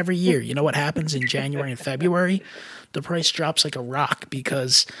 every year, you know what happens in January and February? The price drops like a rock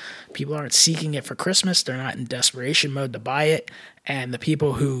because people aren't seeking it for Christmas. They're not in desperation mode to buy it. And the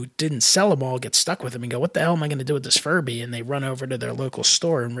people who didn't sell them all get stuck with them and go, what the hell am I going to do with this Furby? And they run over to their local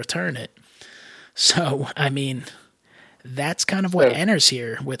store and return it. So, I mean, that's kind of what enters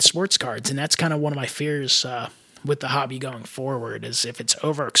here with sports cards. And that's kind of one of my fears with the hobby going forward is if it's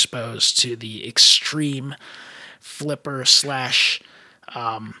overexposed to the extreme flipper /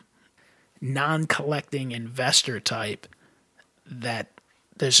 non-collecting investor type, that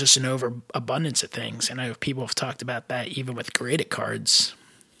there's just an overabundance of things. And I know people have talked about that even with graded cards.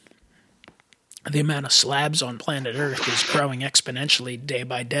 The amount of slabs on planet Earth is growing exponentially day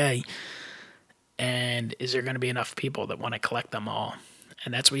by day. And is there going to be enough people that want to collect them all?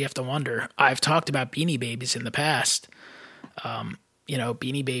 And that's what you have to wonder. I've talked about Beanie Babies in the past.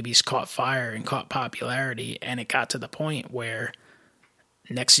 Beanie Babies caught fire and caught popularity, and it got to the point where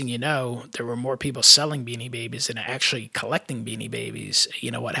next thing you know, there were more people selling Beanie Babies than actually collecting Beanie Babies. You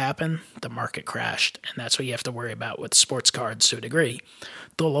know what happened? The market crashed. And that's what you have to worry about with sports cards to a degree.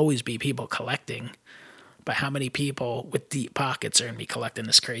 There'll always be people collecting, but how many people with deep pockets are going to be collecting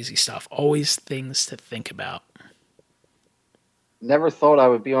this crazy stuff? Always things to think about. Never thought I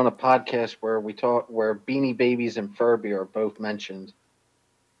would be on a podcast where where Beanie Babies and Furby are both mentioned.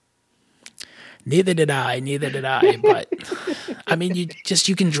 Neither did I. But I mean,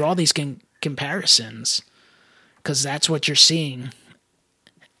 you can draw these comparisons because that's what you're seeing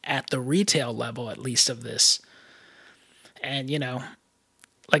at the retail level, at least, of this. And, you know,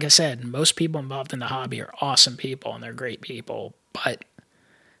 like I said, most people involved in the hobby are awesome people and they're great people, but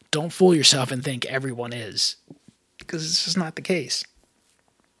don't fool yourself and think everyone is, because it's just not the case.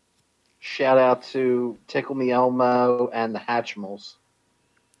 Shout out to Tickle Me Elmo and the Hatchimals.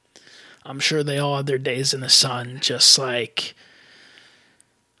 I'm sure they all have their days in the sun, just like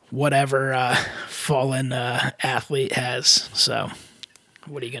whatever fallen athlete has. So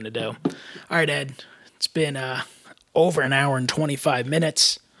what are you going to do? All right, Ed, it's been over an hour and 25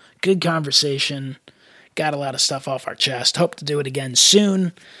 minutes. Good conversation. Got a lot of stuff off our chest. Hope to do it again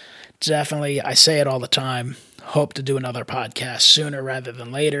soon. Definitely, I say it all the time. Hope to do another podcast sooner rather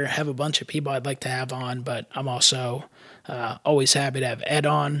than later. Have a bunch of people I'd like to have on, but I'm also always happy to have Ed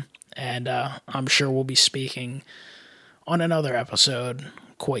on. And I'm sure we'll be speaking on another episode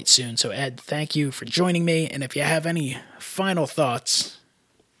quite soon. So, Ed, thank you for joining me. And if you have any final thoughts,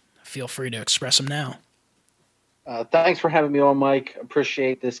 feel free to express them now. Thanks for having me on, Mike.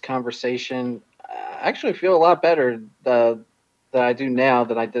 Appreciate this conversation. I actually feel a lot better than I do now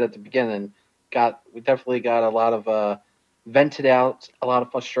than I did at the beginning. We definitely got a lot of vented out, a lot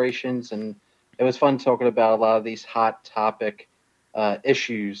of frustrations, and it was fun talking about a lot of these hot topic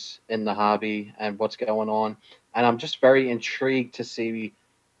issues in the hobby and what's going on. And I'm just very intrigued to see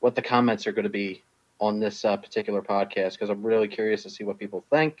what the comments are going to be on this particular podcast, because I'm really curious to see what people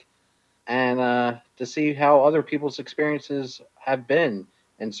think and to see how other people's experiences have been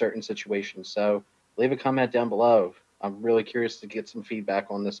in certain situations. So leave a comment down below. I'm really curious to get some feedback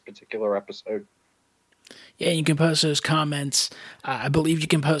on this particular episode. Yeah, you can post those comments. I believe you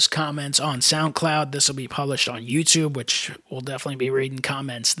can post comments on SoundCloud. This will be published on YouTube, which we'll definitely be reading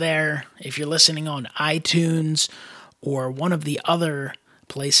comments there. If you're listening on iTunes or one of the other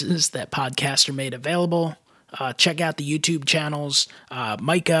places that podcasts are made available, check out the YouTube channels,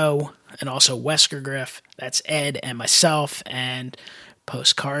 Miko and also Wesker Griff. That's Ed and myself, and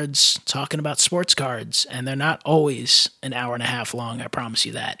postcards talking about sports cards, and they're not always an hour and a half long, I promise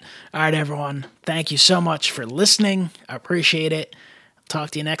you that. All right, everyone, thank you so much for listening. I appreciate it.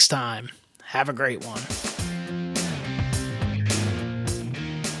 Talk to you next time. Have a great one.